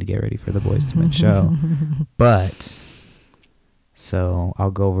Boys to Men to get ready for the Boys to Men show. But, so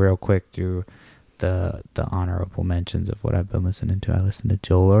I'll go real quick through the honorable mentions of what I've been listening to. I listened to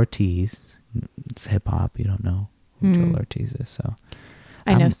Joel Ortiz. It's hip hop. You don't know who Joel Ortiz is, so.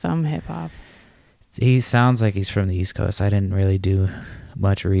 I know some hip hop. He sounds like he's from the East Coast. I didn't really do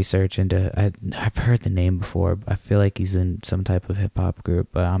much research into. I've heard the name before. I feel like he's in some type of hip hop group,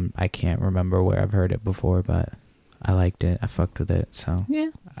 but I can't remember where I've heard it before. But I liked it. I fucked with it. So yeah,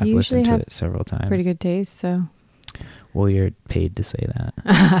 I've listened to it several times. Pretty good taste. So. Well, you're paid to say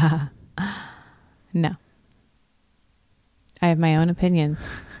that. No. I have my own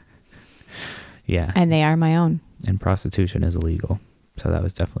opinions. Yeah. And they are my own. And prostitution is illegal. So that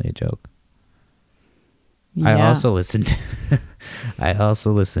was definitely a joke. Yeah. I also listened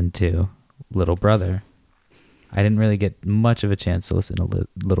to Little Brother. I didn't really get much of a chance to listen to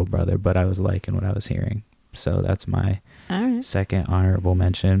Little Brother, but I was liking what I was hearing. So that's my second honorable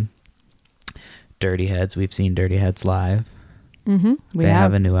mention. Dirty Heads. We've seen Dirty Heads live. Mm-hmm. They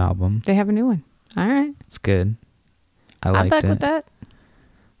have a new album. They have a new one. All right. It's good. I liked it. I'm back with that.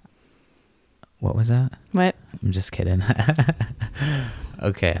 What was that? What? I'm just kidding.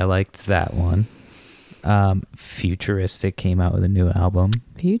 Okay, I liked that one. Futuristic came out with a new album.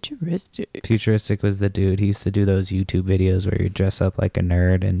 Futuristic was the dude. He used to do those YouTube videos where you dress up like a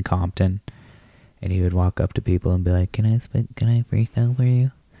nerd in Compton, and he would walk up to people and be like, "Can I freestyle for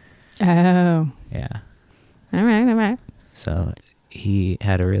you?" Oh. Yeah. All right. So he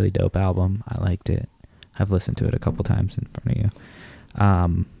had a really dope album. I liked it. I've listened to it a couple times in front of you.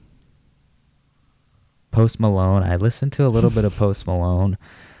 Post Malone. I listened to a little bit of Post Malone.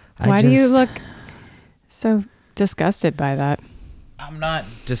 Why do you look so disgusted by that? I'm not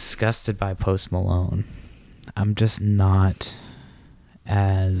disgusted by Post Malone. I'm just not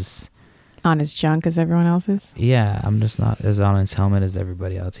as on his junk as everyone else is. Yeah, I'm just not as on his helmet as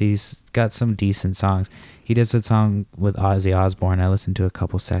everybody else. He's got some decent songs. He does a song with Ozzy Osbourne. I listened to a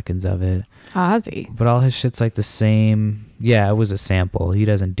couple seconds of it. Ozzy? But all his shit's like the same. Yeah, it was a sample. He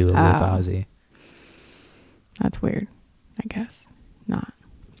doesn't do it with Ozzy. That's weird. I guess not.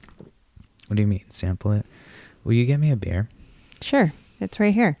 What do you mean, sample it? Will you get me a beer? Sure. It's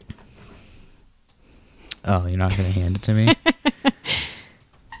right here. Oh, you're not going to hand it to me?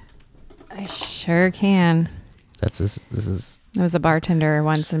 I sure can. This is. I was a bartender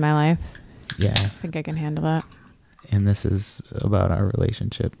once in my life. Yeah. I think I can handle that. And this is about our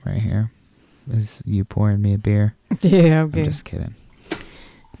relationship right here. Is you pouring me a beer? Yeah, okay. I'm just kidding.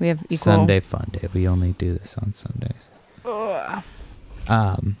 We have equal. Sunday fun day. We only do this on Sundays. Ugh.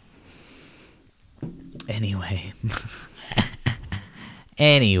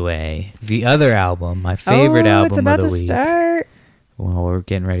 Anyway, the other album, my favorite album it's about of the to week. Start. Well, we're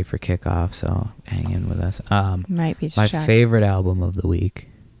getting ready for kickoff, so hang in with us. Might be my distracted. favorite album of the week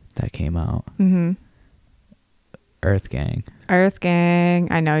that came out. Mm-hmm. Earth Gang. Earth Gang.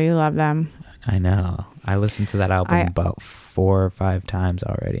 I know you love them. I know. I listened to that album about 4 or 5 times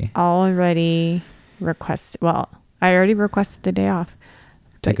already. Already requested. Well, I already requested the day off.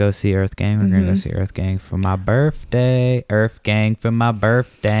 To go see Earth Gang. We're going to go see Earth Gang for my birthday. Earth Gang for my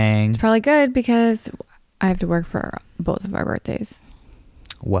birthday. It's probably good because I have to work for both of our birthdays.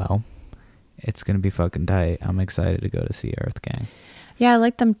 Well, it's going to be fucking tight. I'm excited to go to see Earth Gang. Yeah, I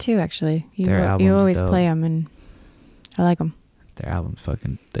like them too, actually. You always dope. Play them, and I like them. Their album's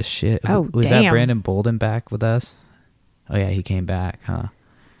fucking the shit. Oh, was damn. that Brandon Bolden back with us? Oh, yeah, he came back, huh?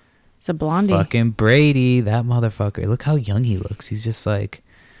 It's a blondie. Fucking Brady, that motherfucker. Look how young he looks. He's just like...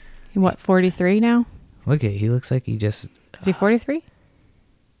 What, 43 now? He looks like he just... Is he 43?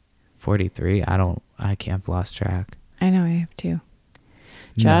 43? I've lost track. I know, I have too.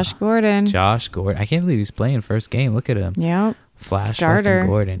 Josh Gordon. I can't believe he's playing first game. Look at him. Yep. Flash Starter. fucking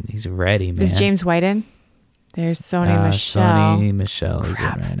Gordon. He's ready, man. Is James White in? There's Sony Michelle. Sony Michelle is in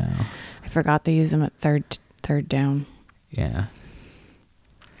right now. I forgot they use him at third down. Yeah.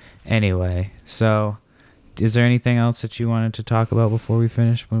 Anyway, so is there anything else that you wanted to talk about before we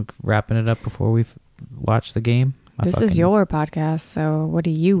finish? We're wrapping it up before we watch the game. This is your podcast, so what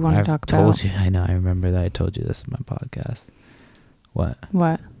do you want to talk about? I told you. I know. I remember that I told you this is my podcast. What?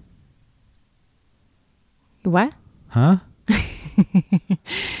 What? Huh?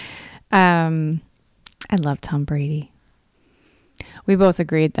 I love Tom Brady. We both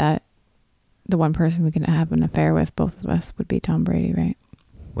agreed that the one person we can have an affair with, both of us, would be Tom Brady, right?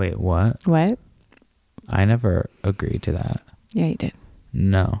 Wait, what? What? I never agreed to that. Yeah, you did.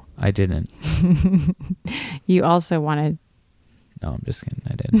 No, I didn't. You also wanted... No, I'm just kidding.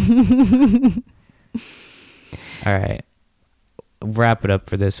 I didn't. All right. Wrap it up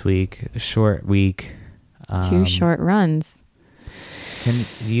for this week. A short week. 2 short runs. Can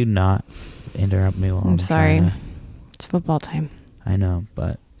you not interrupt me while I'm sorry. It's football time. I know,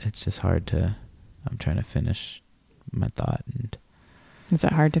 but it's just hard to... I'm trying to finish my thought. And Is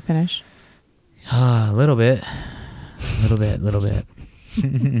it hard to finish? a little bit. Little bit.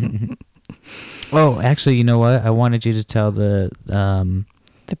 Oh, actually, you know what? I wanted you to tell the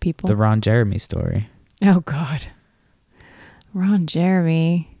people, the Ron Jeremy story. Oh God, Ron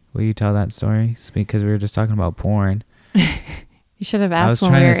Jeremy. Will you tell that story? Because we were just talking about porn. You should have asked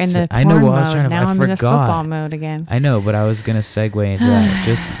when we were in the porn mode. Now I'm in the football mode again. I know, but I was gonna segue into that.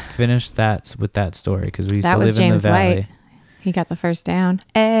 Just finish that with that story because we used to live in the valley. White. He got the first down,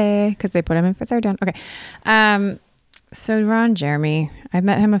 because they put him in for third down. Okay. So Ron Jeremy, I've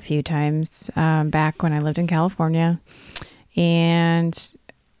met him a few times back when I lived in California, and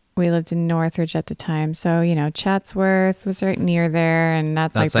we lived in Northridge at the time. So, Chatsworth was right near there, and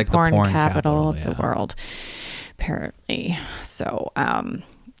that's like the porn capital of the world, apparently. So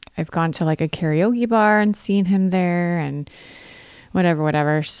I've gone to like a karaoke bar and seen him there and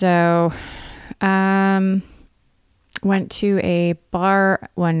whatever. So went to a bar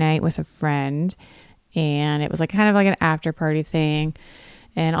one night with a friend, and it was like kind of like an after party thing.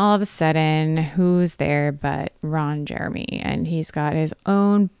 And all of a sudden, who's there but Ron Jeremy? And he's got his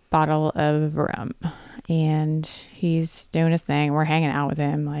own bottle of rum, and he's doing his thing. We're hanging out with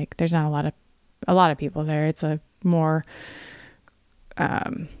him. Like, there's not a lot of people there. It's a more,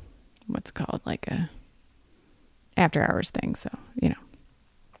 what's it called? Like a after hours thing. So,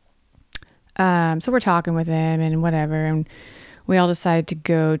 so we're talking with him and whatever. And we all decided to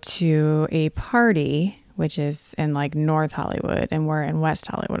go to a party which is in like North Hollywood, and we're in West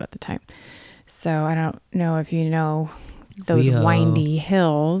Hollywood at the time. So I don't know if you know those windy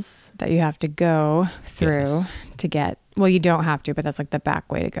hills that you have to go through to get, well, you don't have to, but that's like the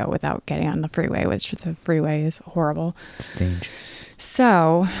back way to go without getting on the freeway, which the freeway is horrible. It's dangerous.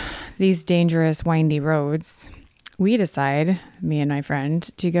 So these dangerous windy roads, we decide, me and my friend,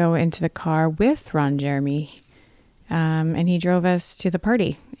 to go into the car with Ron Jeremy. And he drove us to the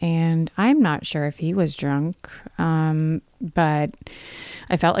party. And I'm not sure if he was drunk, but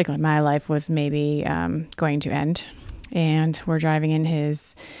I felt like my life was maybe going to end. And we're driving in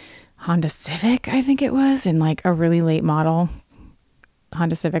his Honda Civic, I think it was, in like a really late model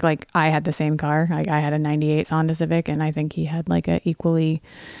Honda Civic. Like I had the same car. Like I had a 98 Honda Civic, and I think he had like a equally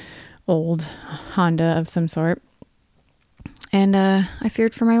old Honda of some sort. And I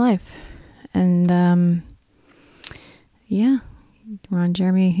feared for my life. And yeah, Ron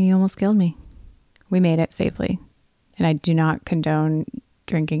Jeremy, he almost killed me. We made it safely. And I do not condone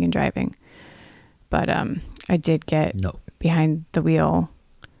drinking and driving. But I did get behind the wheel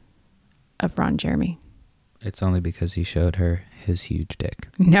of Ron Jeremy. It's only because he showed her his huge dick.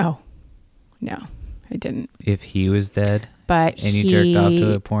 No, I didn't. If he was dead but and you jerked off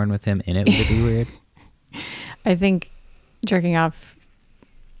to a porn with him in it, would it be weird? I think jerking off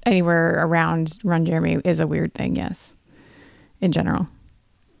anywhere around Ron Jeremy is a weird thing, yes. In general.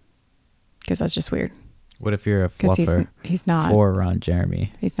 Because that's just weird. What if you're a fluffer he's not, for Ron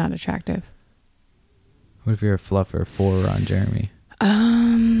Jeremy? He's not attractive. What if you're a fluffer for Ron Jeremy?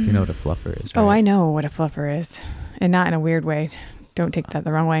 You know what a fluffer is, right? Oh, I know what a fluffer is. And not in a weird way. Don't take that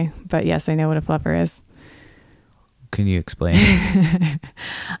the wrong way. But yes, I know what a fluffer is. Can you explain?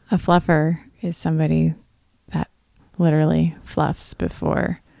 A fluffer is somebody that literally fluffs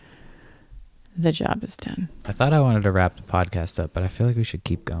before the job is done. I thought I wanted to wrap the podcast up, but I feel like we should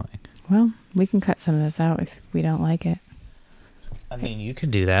keep going. Well, we can cut some of this out if we don't like it. I mean, you can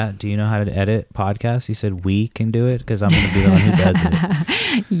do that. Do you know how to edit podcasts? You said we can do it because I'm going to be the one who does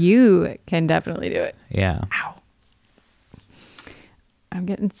it. You can definitely do it. Yeah. Ow. I'm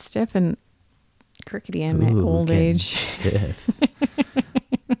getting stiff and crickety in my old age. Stiff.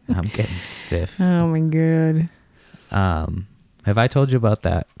 I'm getting stiff. Oh my God. Have I told you about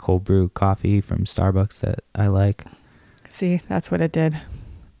that cold brew coffee from Starbucks that I like? See, that's what it did.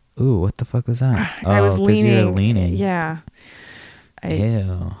 Ooh, what the fuck was that? I was leaning. You were leaning. Yeah.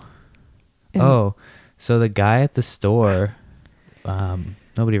 Ew. Oh, so the guy at the store,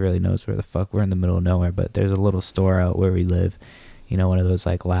 nobody really knows where the fuck, we're in the middle of nowhere, but there's a little store out where we live, you know, one of those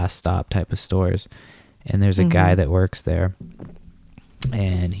like last stop type of stores. And there's a guy that works there,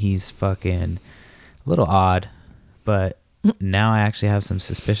 and he's fucking a little odd, but now I actually have some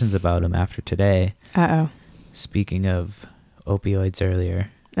suspicions about him after today. Uh-oh. Speaking of opioids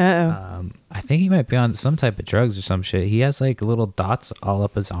earlier. Uh-oh. I think he might be on some type of drugs or some shit. He has like little dots all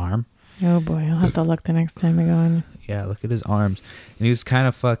up his arm. Oh boy, I'll have to look the next time I go in. Yeah, look at his arms. And he was kind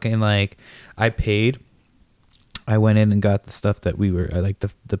of fucking like, I went in and got the stuff that we were, like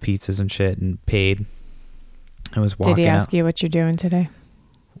the pizzas and shit, and paid. I was walking out. Did he ask you what you're doing today?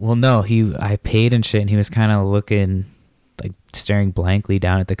 Well, no, I paid and shit, and he was kind of looking, like staring blankly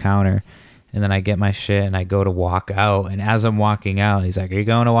down at the counter. And then I get my shit and I go to walk out. And as I'm walking out, he's like, "Are you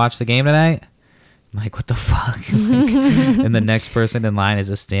going to watch the game tonight?" I'm like, "What the fuck?" And the next person in line is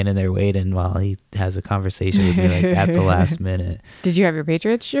just standing there waiting while he has a conversation with me like at the last minute. Did you have your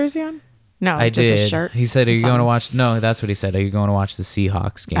Patriots jersey on? No, I just did. A shirt. He said, "Are you going to watch?" No, that's what he said. "Are you going to watch the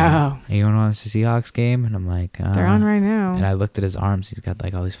Seahawks game?" Oh. "Are you going to watch the Seahawks game?" And I'm like, they're on right now. And I looked at his arms. He's got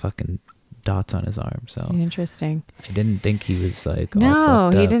like all these fucking dots on his arm. So interesting. I didn't think he was like no,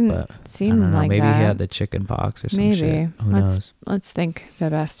 all fucked he up, didn't but seem I don't know, like maybe that. he had the chicken pox or some maybe. shit. Who knows? Let's think the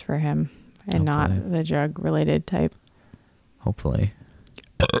best for him and Hopefully. not the drug related type. Hopefully.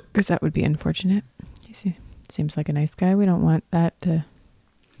 Because that would be unfortunate. You see, seems like a nice guy. We don't want that to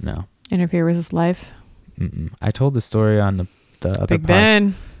interfere with his life. I told the story on the other Big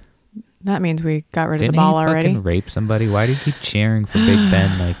Ben. That means we got rid of the ball already. Didn't he fucking rape somebody? Why do you keep cheering for Big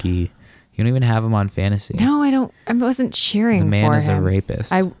Ben like you don't even have him on fantasy? No, I don't. I wasn't cheering for him. The man is a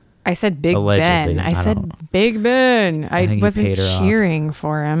rapist. I said Big Allegedly. Ben. I said Big Ben. I wasn't cheering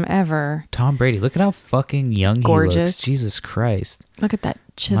for him ever. Tom Brady. Look at how fucking young Gorgeous. He looks. Jesus Christ. Look at that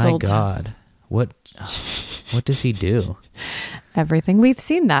chiseled. My God. What does he do? Everything. We've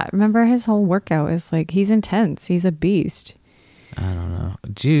seen that. Remember, his whole workout is like, he's intense. He's a beast. I don't know.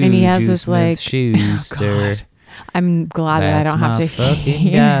 And he has this like shoes. Oh, I'm glad that I don't have to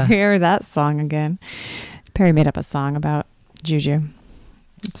hear that song again. Perry made up a song about Juju.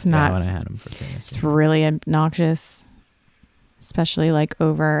 It's not. When I had him for fantasy. It's really obnoxious. especially like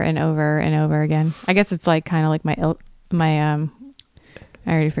over and over and over again. I guess it's like kind of like my I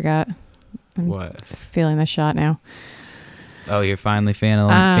already forgot. I'm What? feeling the shot now. Oh, you're finally feeling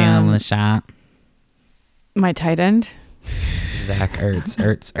the shot. My tight end. Zach Ertz.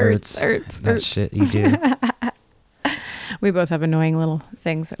 That shit you do. We both have annoying little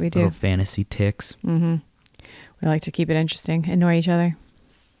things that we do. Little fantasy ticks. Mm-hmm. We like to keep it interesting, annoy each other.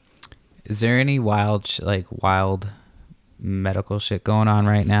 Is there any wild medical shit going on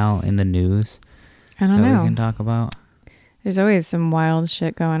right now in the news? I don't know. We can talk about. There's always some wild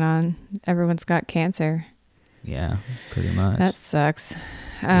shit going on. Everyone's got cancer. Yeah, pretty much. That sucks.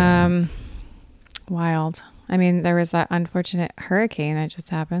 Yeah. Wild. I mean, there was that unfortunate hurricane that just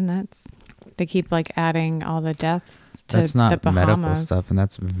happened. They keep like adding all the deaths to that's not the Bahamas. medical stuff, and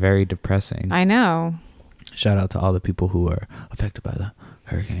that's very depressing. I know. Shout out to all the people who are affected by the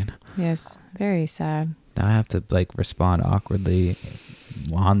hurricane. Yes, very sad. Now I have to like respond awkwardly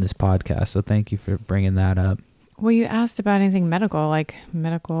on this podcast, so thank you for bringing that up. Well, you asked about anything medical, a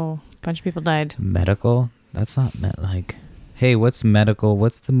bunch of people died. Medical? That's not like, hey, what's medical?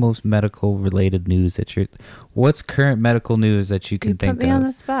 What's the most medical related news what's current medical news that you can think of? You put me on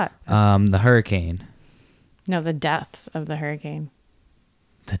the spot. The hurricane. No, the deaths of the hurricane.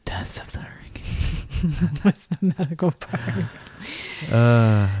 The deaths of the hurricane. What's the medical part?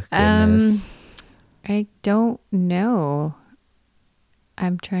 Goodness. I don't know.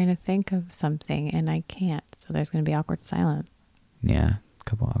 I'm trying to think of something and I can't. So there's going to be awkward silence. Yeah, a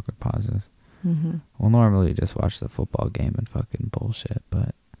couple awkward pauses. Mm-hmm. We'll normally just watch the football game and fucking bullshit,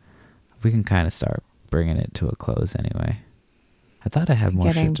 but we can kind of start bringing it to a close anyway. I thought I had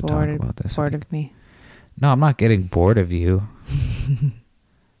more shit to talk about this bored week. of me. No, I'm not getting bored of you.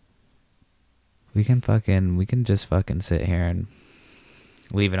 We can just fucking sit here and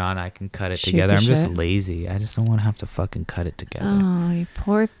leave it on. I can cut it together. I'm just lazy. I just don't want to have to fucking cut it together. Oh, you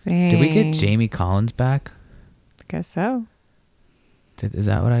poor thing. Did we get Jamie Collins back? I guess so. Is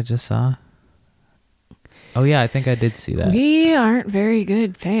that what I just saw? Oh yeah, I think I did see that. We aren't very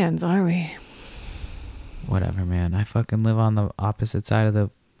good fans, are we? Whatever, man. I fucking live on the opposite side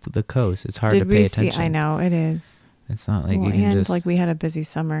of the coast. It's hard to pay attention. I know it is. It's not like you can just like we had a busy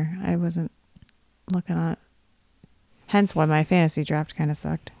summer. I wasn't looking at. Hence why my fantasy draft kind of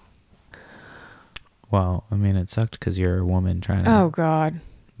sucked. Well, I mean, it sucked because you're a woman trying to. Oh God.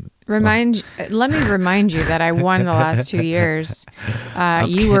 Let me remind you that I won the last 2 years. Okay.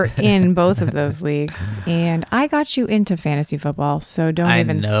 You were in both of those leagues, and I got you into fantasy football. So don't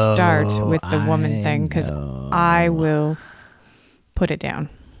even start with the woman thing, because I will put it down.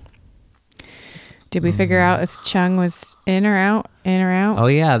 Did we figure out if Chung was in or out? Oh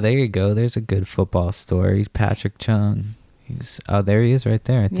yeah, there you go. There's a good football story. Patrick Chung. There he is, right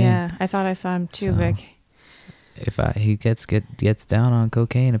there. I think. Yeah, I thought I saw him too, Vic. He gets down on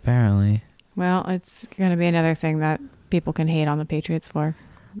cocaine, apparently. Well, it's gonna be another thing that people can hate on the Patriots for.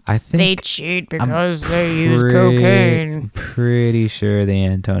 I think they cheat because they use cocaine. Pretty sure the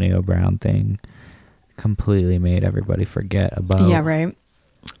Antonio Brown thing completely made everybody forget about. Yeah, right.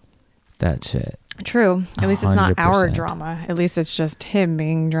 That shit. True. At least it's not 100%. our drama. At least it's just him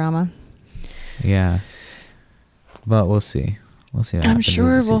being drama. Yeah. But we'll see. We'll see what happens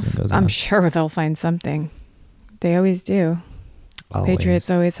as the season goes on. I'm sure they'll find something. They always do. Always. Patriots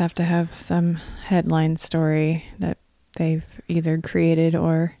always have to have some headline story that they've either created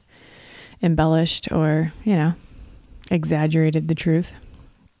or embellished or, exaggerated the truth.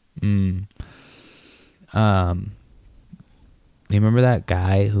 You remember that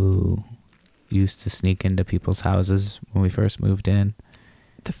guy who used to sneak into people's houses when we first moved in?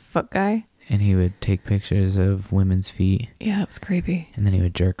 The foot guy? And he would take pictures of women's feet. Yeah, that was creepy. And then he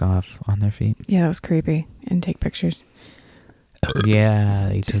would jerk off on their feet. Yeah, that was creepy. And take pictures. Yeah,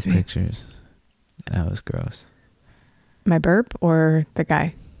 he took pictures. That was gross. My burp or the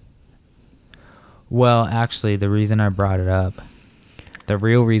guy? Well, actually, the reason I brought it up, the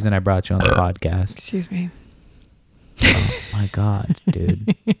real reason I brought you on the podcast. Excuse me. Oh my God,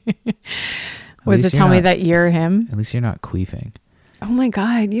 dude. Was to tell me that you're him? At least you're not queefing. Oh my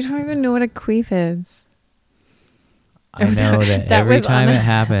God, you don't even know what a queef is. I know that every time it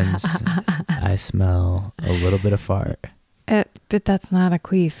happens, I smell a little bit of fart. But that's not a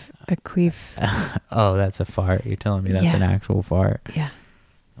queef. A queef. Oh, that's a fart. You're telling me that's an actual fart? Yeah.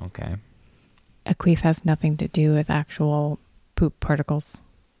 Okay. A queef has nothing to do with actual poop particles.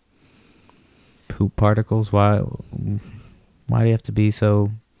 Poop particles? Why do you have to be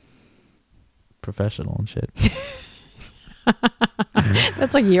so professional and shit?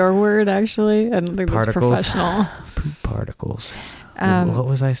 That's like your word, actually. I don't think particles. that's professional. Poop particles. What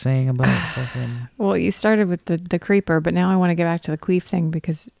was I saying about fucking... Well, you started with the creeper, but now I want to get back to the queef thing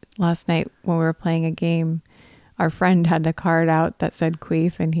because last night when we were playing a game, our friend had a card out that said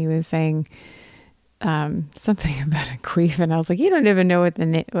queef, and he was saying something about a queef, and I was like, you don't even know what the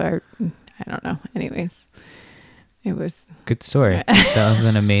name, or I don't know. Anyways, it was good story. That was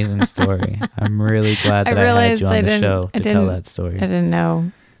an amazing story. I'm really glad that I had you on the show to tell that story. I didn't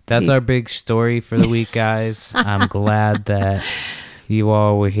know. That's our big story for the week, guys. I'm glad that you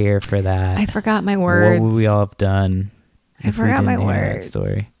all were here for that. I forgot my words. What would we all have done? I forgot my words.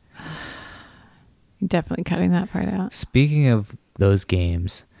 Story. Definitely cutting that part out. Speaking of those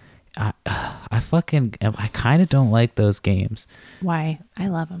games, I kind of don't like those games. Why? I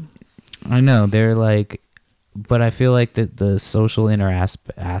love them. I know they're like, but I feel like the social Do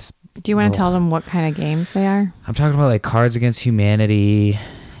you want to tell them what kind of games they are? I'm talking about like Cards Against Humanity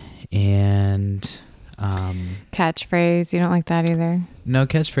and Catchphrase. You don't like that either? No,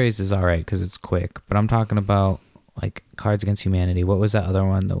 Catchphrase is all right because it's quick. But I'm talking about like Cards Against Humanity. What was that other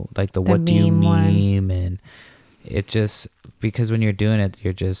one? The what do you meme one. And it just because when you're doing it,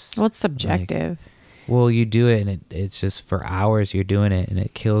 you're just well, it's subjective. Well, you do it and it's just for hours you're doing it and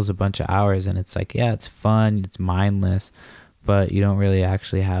it kills a bunch of hours and it's like, yeah, it's fun, it's mindless, but you don't really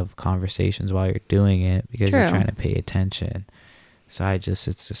actually have conversations while you're doing it because you're trying to pay attention. So it's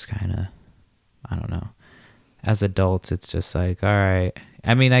just kind of, I don't know. As adults, it's just like, all right.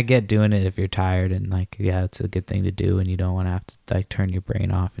 I mean, I get doing it if you're tired and like, yeah, it's a good thing to do and you don't want to have to like turn your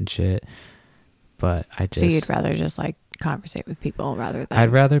brain off and shit. But So you'd rather just like conversate with people rather than I'd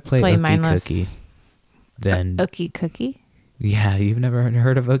rather play Ookie mindless Cookie than Ookie Cookie? Yeah, you've never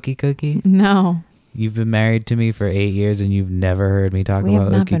heard of Ookie Cookie? No. You've been married to me for 8 years and you've never heard me talk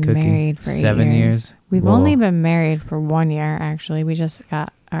about Ookie Cookie? We have not been married for 7 years. We've only been married for 1 year, actually. We just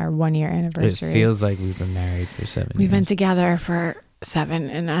got our 1 year anniversary. It feels like we've been married for 7 years. We've been together for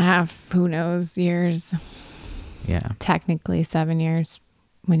 7.5, who knows, years. Yeah. Technically 7 years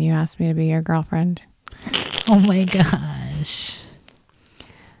when you asked me to be your girlfriend. Oh my gosh.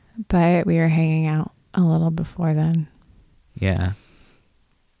 But we were hanging out a little before then. Yeah.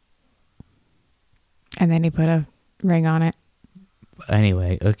 And then he put a ring on it.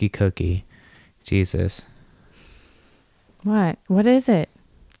 Anyway, Ookie Cookie. Jesus. What? What is it?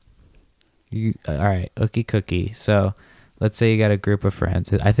 All right, Ookie Cookie. So let's say you got a group of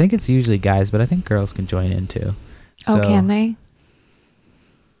friends. I think it's usually guys, but I think girls can join in too. So, can they?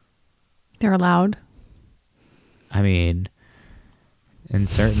 They're allowed? I mean, in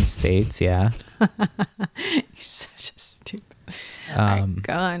certain states, yeah. You're such a stupid.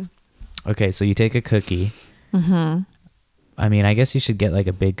 Go on. Okay, so you take a cookie. Mm-hmm. I mean, I guess you should get like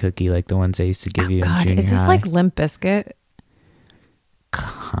a big cookie, like the ones they used to give you in junior high. Is this like Limp Bizkit?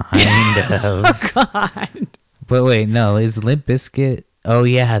 Kind of. Oh God. But wait, no, is Limp Bizkit? Oh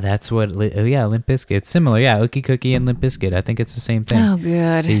yeah, that's what. Oh yeah, Limp Bizkit. It's similar. Yeah, Ookie Cookie and Limp Bizkit. I think it's the same thing. Oh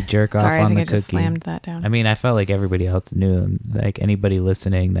good. So you jerk off on the cookie. Just slammed that down. I mean, I felt like everybody else knew. Like anybody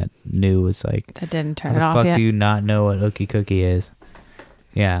listening that knew was like, that didn't turn it off how the yet. fuck do you not know what Ookie Cookie is?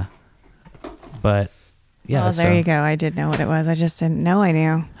 Yeah, but yeah. Well, there you go. I did know what it was. I just didn't know I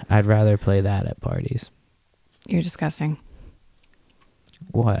knew. I'd rather play that at parties. You're disgusting.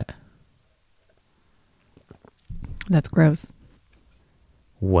 What? That's gross.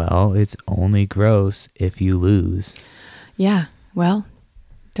 Well, it's only gross if you lose. Yeah. Well,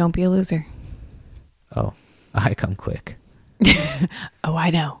 don't be a loser. Oh, I come quick. Oh,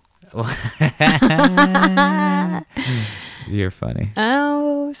 I know. You're funny.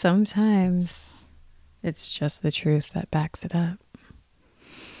 Oh, sometimes it's just the truth that backs it up.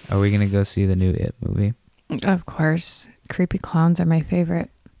 Are we going to go see the new It movie? Of course. Creepy clowns are my favorite.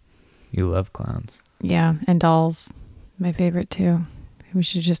 You love clowns. Yeah, and dolls. My favorite too. We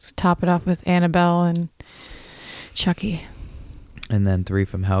should just top it off with Annabelle and Chucky. And then 3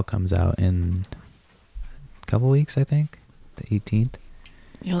 from Hell comes out in a couple weeks, I think. The 18th.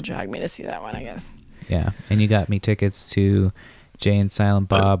 You'll drag me to see that one, I guess. Yeah. And you got me tickets to Jay and Silent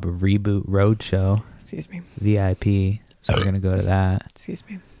Bob Reboot Roadshow. Excuse me. VIP. So we're going to go to that. Excuse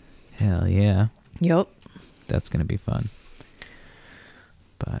me. Hell yeah. Yep. That's going to be fun.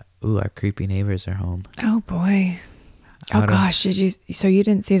 But, ooh, our creepy neighbors are home. Oh, boy. Oh gosh, so you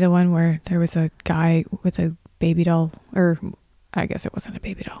didn't see the one where there was a guy with a baby doll, or I guess it wasn't a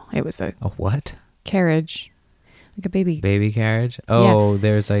baby doll. It was a what? Carriage. Like a baby carriage? Oh, yeah.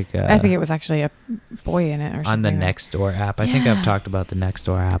 There's like I think it was actually a boy in it or something. On the Nextdoor app. I think I've talked about the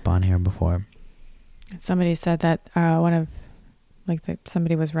Nextdoor app on here before. Somebody said that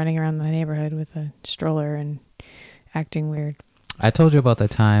somebody was running around the neighborhood with a stroller and acting weird. I told you about the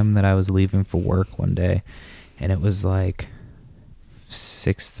time that I was leaving for work one day. And it was like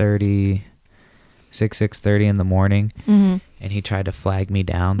 6:30 in the morning, Mm-hmm. and he tried to flag me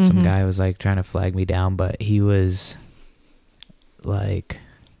down. Some guy was like trying to flag me down, but he was like,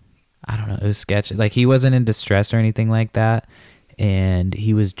 I don't know, it was sketchy. Like, he wasn't in distress or anything like that, and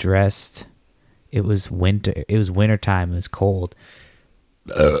he was dressed. It was winter time. It was cold,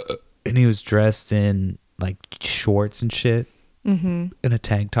 and he was dressed in like shorts and shit, in a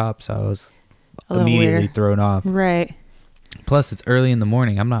tank top. So I was immediately thrown off. Right. Plus, it's early in the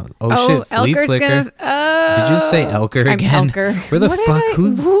morning. I'm not. Oh shit! Flea Elker's Flicker. Did you say Elker I'm again? Elker. Where the fuck?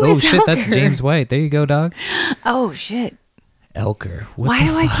 Who is shit! That's Elker? James White. There you go, dog. Oh shit! Elker. Why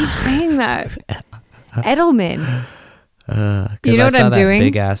do I keep saying that? Edelman. You know what I'm doing?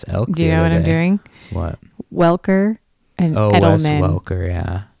 Big ass elk. Do you know what I'm doing? What? Welker and Oh, Wes Edelman. Welker.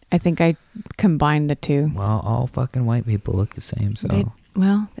 Yeah. I think I combined the two. Well, all fucking white people look the same. So.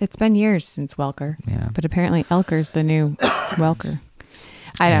 It's been years since Welker. Yeah. But apparently Elker's the new Welker.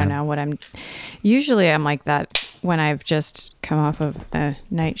 I don't know what usually I'm like that when I've just come off of a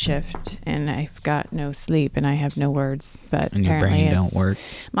night shift and I've got no sleep and I have no words. But and your brain don't work.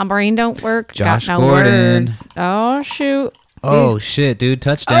 My brain don't work. Josh got no Gordon. words. Oh, shoot. Oh, shit, dude.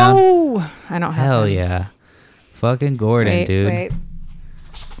 Touchdown. Oh, I don't have Hell them. yeah. Fucking Gordon, dude. Wait.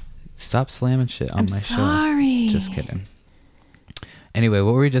 Stop slamming shit on my show. Sorry. Just kidding. Anyway,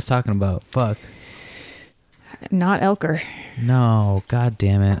 what were we just talking about? Fuck. Not Elker. No, god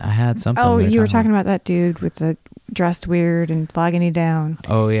damn it. I had something. Oh, you were talking about that dude with the dressed weird and flagging you down.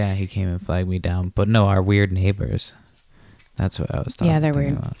 Oh, yeah, he came and flagged me down. But no, our weird neighbors. That's what I was talking about. Yeah, they're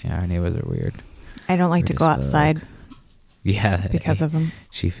weird. Yeah, our neighbors are weird. I don't like to go outside Yeah. because of them.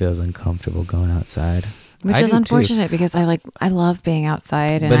 She feels uncomfortable going outside. Which is unfortunate because I love being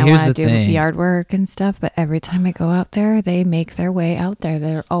outside and But I here's want to the do thing. yard work and stuff. But every time I go out there, they make their way out there.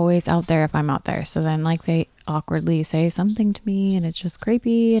 They're always out there if I'm out there. So then like they awkwardly say something to me and it's just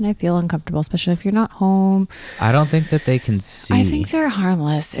creepy and I feel uncomfortable, especially if you're not home. I don't think that they can see. I think they're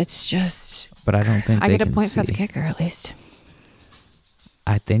harmless. It's just. But I don't think I they get a can point for the see. kicker at least.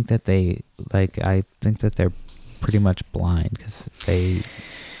 I think that I think that they're pretty much blind because they.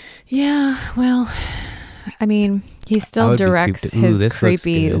 Yeah, well, I mean, he still would be directs creeped. Ooh, his this looks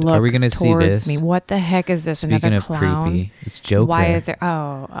creepy good. look Are we gonna see towards this? me. What the heck is this? Speaking Another of clown? creepy, it's Joker. Why is there?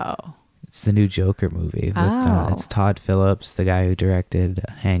 Oh. It's the new Joker movie. With, Oh. it's Todd Phillips, the guy who directed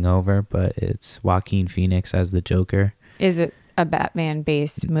Hangover, but it's Joaquin Phoenix as the Joker. Is it a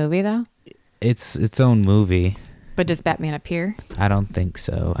Batman-based movie though? It's its own movie. But does Batman appear? I don't think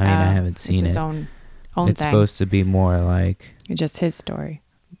so. I mean, I haven't seen it's it. his own It's thing. supposed to be more like Just his story.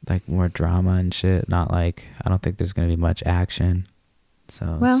 more drama and shit. Not like, I don't think there's gonna be much action.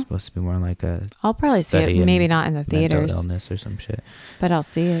 So Well, it's supposed to be more like a. I'll probably see study it. in Maybe not in the mental theaters, illness or some shit. but I'll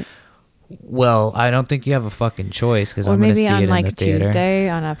see it. Well, I don't think you have a fucking choice because Or I'm gonna see maybe it on in the like theater. Tuesday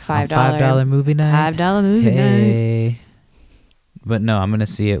on a $5 $5 movie night. $5 movie night. Hey. But no, I'm gonna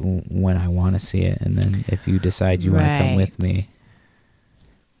see it when I want to see it, and then if you decide you want to come with me.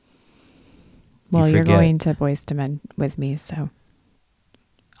 Well, you're forget. going to Boyz II Men with me, so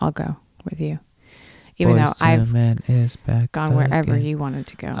I'll go with you. Even though Boyz II I've Men is back gone wherever again. you wanted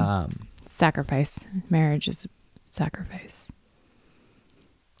to go. Sacrifice. Marriage is sacrifice.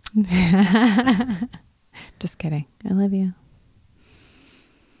 Just kidding. I love you.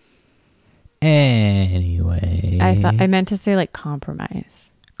 Anyway. I meant to say like compromise.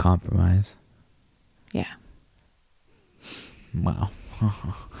 Compromise. Yeah. Wow.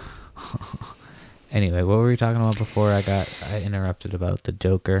 Anyway, what were we talking about before I interrupted about the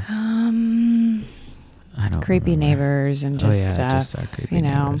Joker? I don't Creepy remember. neighbors and just stuff. Just our creepy you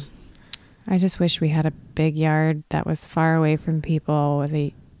know. neighbors. I just wish we had a big yard that was far away from people with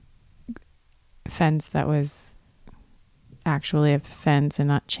a fence that was actually a fence and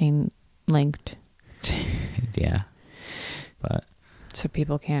not chain linked. Yeah. But So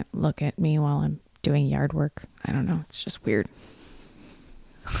people can't look at me while I'm doing yard work. I don't know. It's just weird.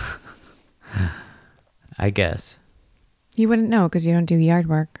 I guess. You wouldn't know because you don't do yard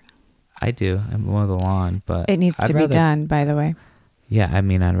work. I do. I mow the lawn, but It needs to be done, by the way. Yeah, I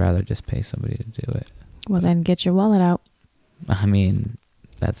mean, I'd rather just pay somebody to do it. Well, then get your wallet out. I mean,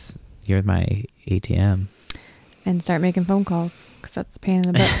 you're my ATM. And start making phone calls because that's the pain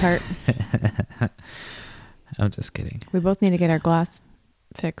in the butt part. I'm just kidding. We both need to get our glass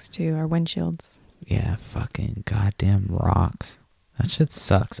fixed too, our windshields. Yeah, fucking goddamn rocks. That shit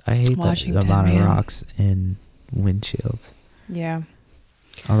sucks. I hate Washington, the amount man. of rocks in windshields. Yeah.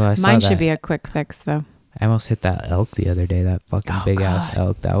 Although I saw Mine that, should be a quick fix though. I almost hit that elk the other day. That fucking big ass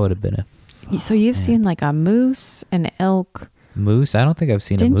elk. That would have been a. So you've seen like a moose, an elk. Moose? I don't think I've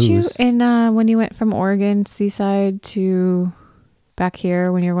seen a Didn't moose. you in when you went from Oregon seaside to back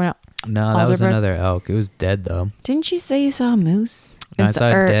here when you were going? No, that was another elk. It was dead though. Didn't you say you saw a moose? No, I saw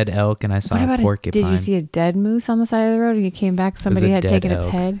a dead elk and I saw a porcupine. Did you see a dead moose on the side of the road and you came back? Somebody had taken its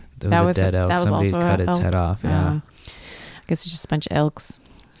head. That was a dead elk. That was Somebody also cut its head off. Yeah. I guess it's just a bunch of elks.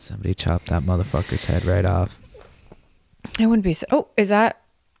 Somebody chopped that motherfucker's head right off. I wouldn't be so. Oh, is that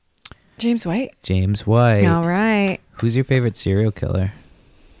James White? James White. All right. Who's your favorite serial killer?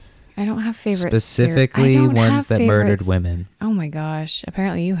 I don't have favorites. Specifically ones that murdered women. Oh my gosh.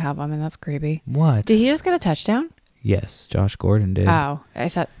 Apparently you have them and that's creepy. What? Did he just get a touchdown? Yes, Josh Gordon did. Oh, I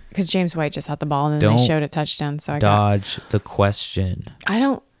thought because James White just had the ball and then they showed a touchdown. So I dodge the question. I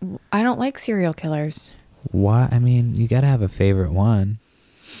don't like serial killers. Why? I mean, you got to have a favorite one.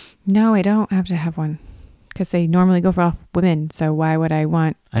 No, I don't have to have one because they normally go for off women. So why would I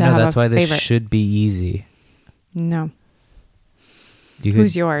want to have that's a why favorite? this should be easy. No.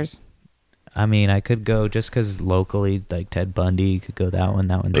 Who's yours? I mean, I could go just because locally, like Ted Bundy, you could go that one.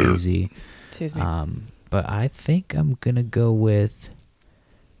 That one's easy. Excuse me. But I think I'm gonna go with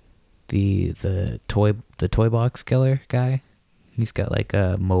the toy box killer guy. He's got like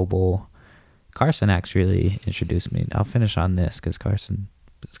a mobile. Carson actually introduced me. I'll finish on this because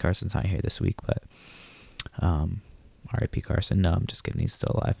Carson's not here this week, but R.I.P. Carson. No, I'm just kidding. He's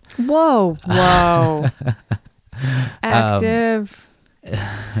still alive. Whoa. Active.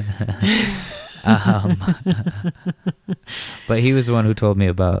 But he was the one who told me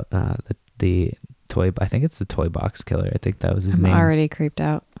about the toy. I think it's the toy box killer. I think that was his name. I'm already creeped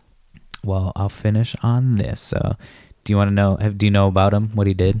out. Well, I'll finish on this. So, do you want to know? Do you know about him? What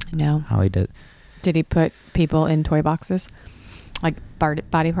he did? No. How he did? Did he put people in toy boxes, like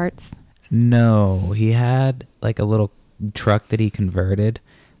body parts? No, he had like a little truck that he converted.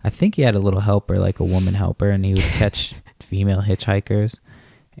 I think he had a little helper, like a woman helper, and he would catch female hitchhikers.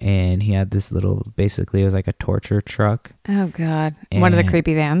 And he had this little, basically, it was like a torture truck. Oh God! One of the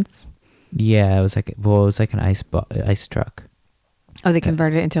creepy vans. Yeah, it was like an ice truck. Oh, they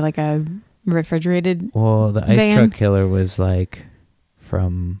converted it into like a refrigerated. Well, the ice van? truck killer was like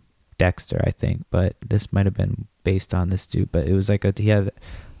from Dexter, I think, but this might have been based on this dude. But it was like he had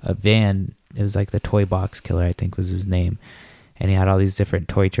a van. It was like the toy box killer, I think was his name, and he had all these different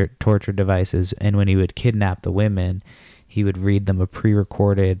torture devices. And when he would kidnap the women, he would read them a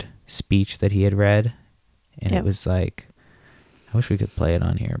pre-recorded speech that he had read, and It was like, I wish we could play it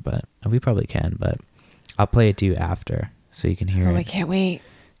on here, but we probably can. But I'll play it to you after so you can hear it. I can't wait.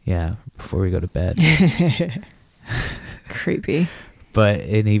 Yeah, before we go to bed. Creepy.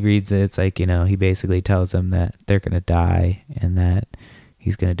 And he reads it. It's like, he basically tells them that they're going to die and that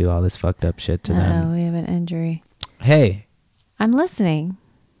he's going to do all this fucked up shit to them. Oh, we have an injury. Hey. I'm listening.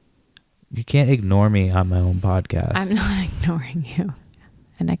 You can't ignore me on my own podcast. I'm not ignoring you.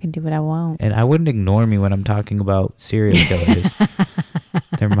 And I can do what I want. And I wouldn't ignore me when I'm talking about serial killers.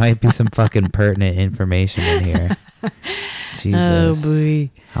 There might be some fucking pertinent information in here. Jesus. Oh,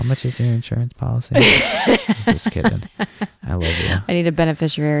 boy. How much is your insurance policy? I'm just kidding. I love you. I need a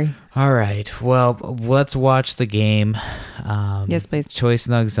beneficiary. All right. Well, let's watch the game. Yes, please. Choice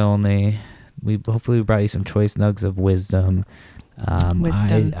Nugs Only. Hopefully we brought you some Choice Nugs of wisdom.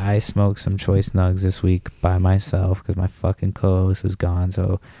 I smoked some Choice Nugs this week by myself because my fucking co-host was gone,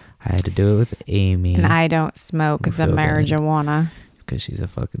 so I had to do it with Amy. And I don't smoke the marijuana because she's a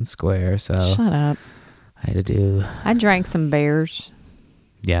fucking square. So shut up. I drank some beers.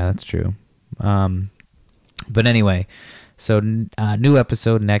 Yeah, that's true. But anyway, so new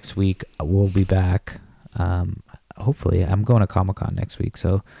episode next week. We'll be back. Hopefully, I'm going to Comic-Con next week,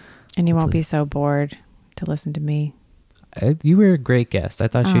 so and you won't be so bored to listen to me. You were a great guest. I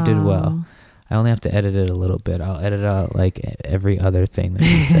thought you did well. I only have to edit it a little bit. I'll edit out like every other thing that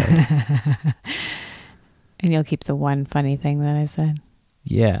you said. And you'll keep the one funny thing that I said.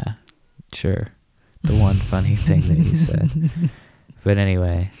 Yeah, sure. The one funny thing that you said. But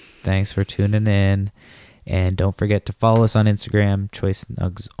anyway, thanks for tuning in. And don't forget to follow us on Instagram, Choice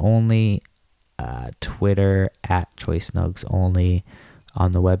Nugs Only, Twitter, @Choice Nugs Only,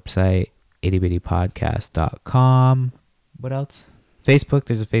 on the website, ittybittypodcast.com. What else? Facebook.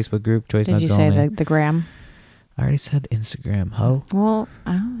 There's a Facebook group, Choice Nugs Only. Did you say the gram? I already said Instagram, ho. Well,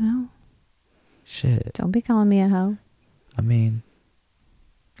 I don't know. Shit. Don't be calling me a hoe. I mean,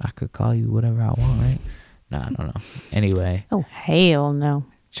 I could call you whatever I want, right? No, I don't know. Anyway. Oh, hell no.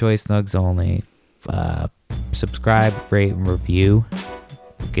 Choice Nugs Only. Subscribe, rate, and review.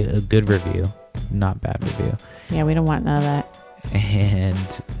 Get a good review. Not bad review. Yeah, we don't want none of that.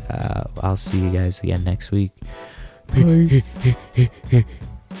 And I'll see you guys again next week. Peace.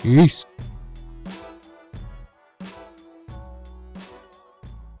 Peace.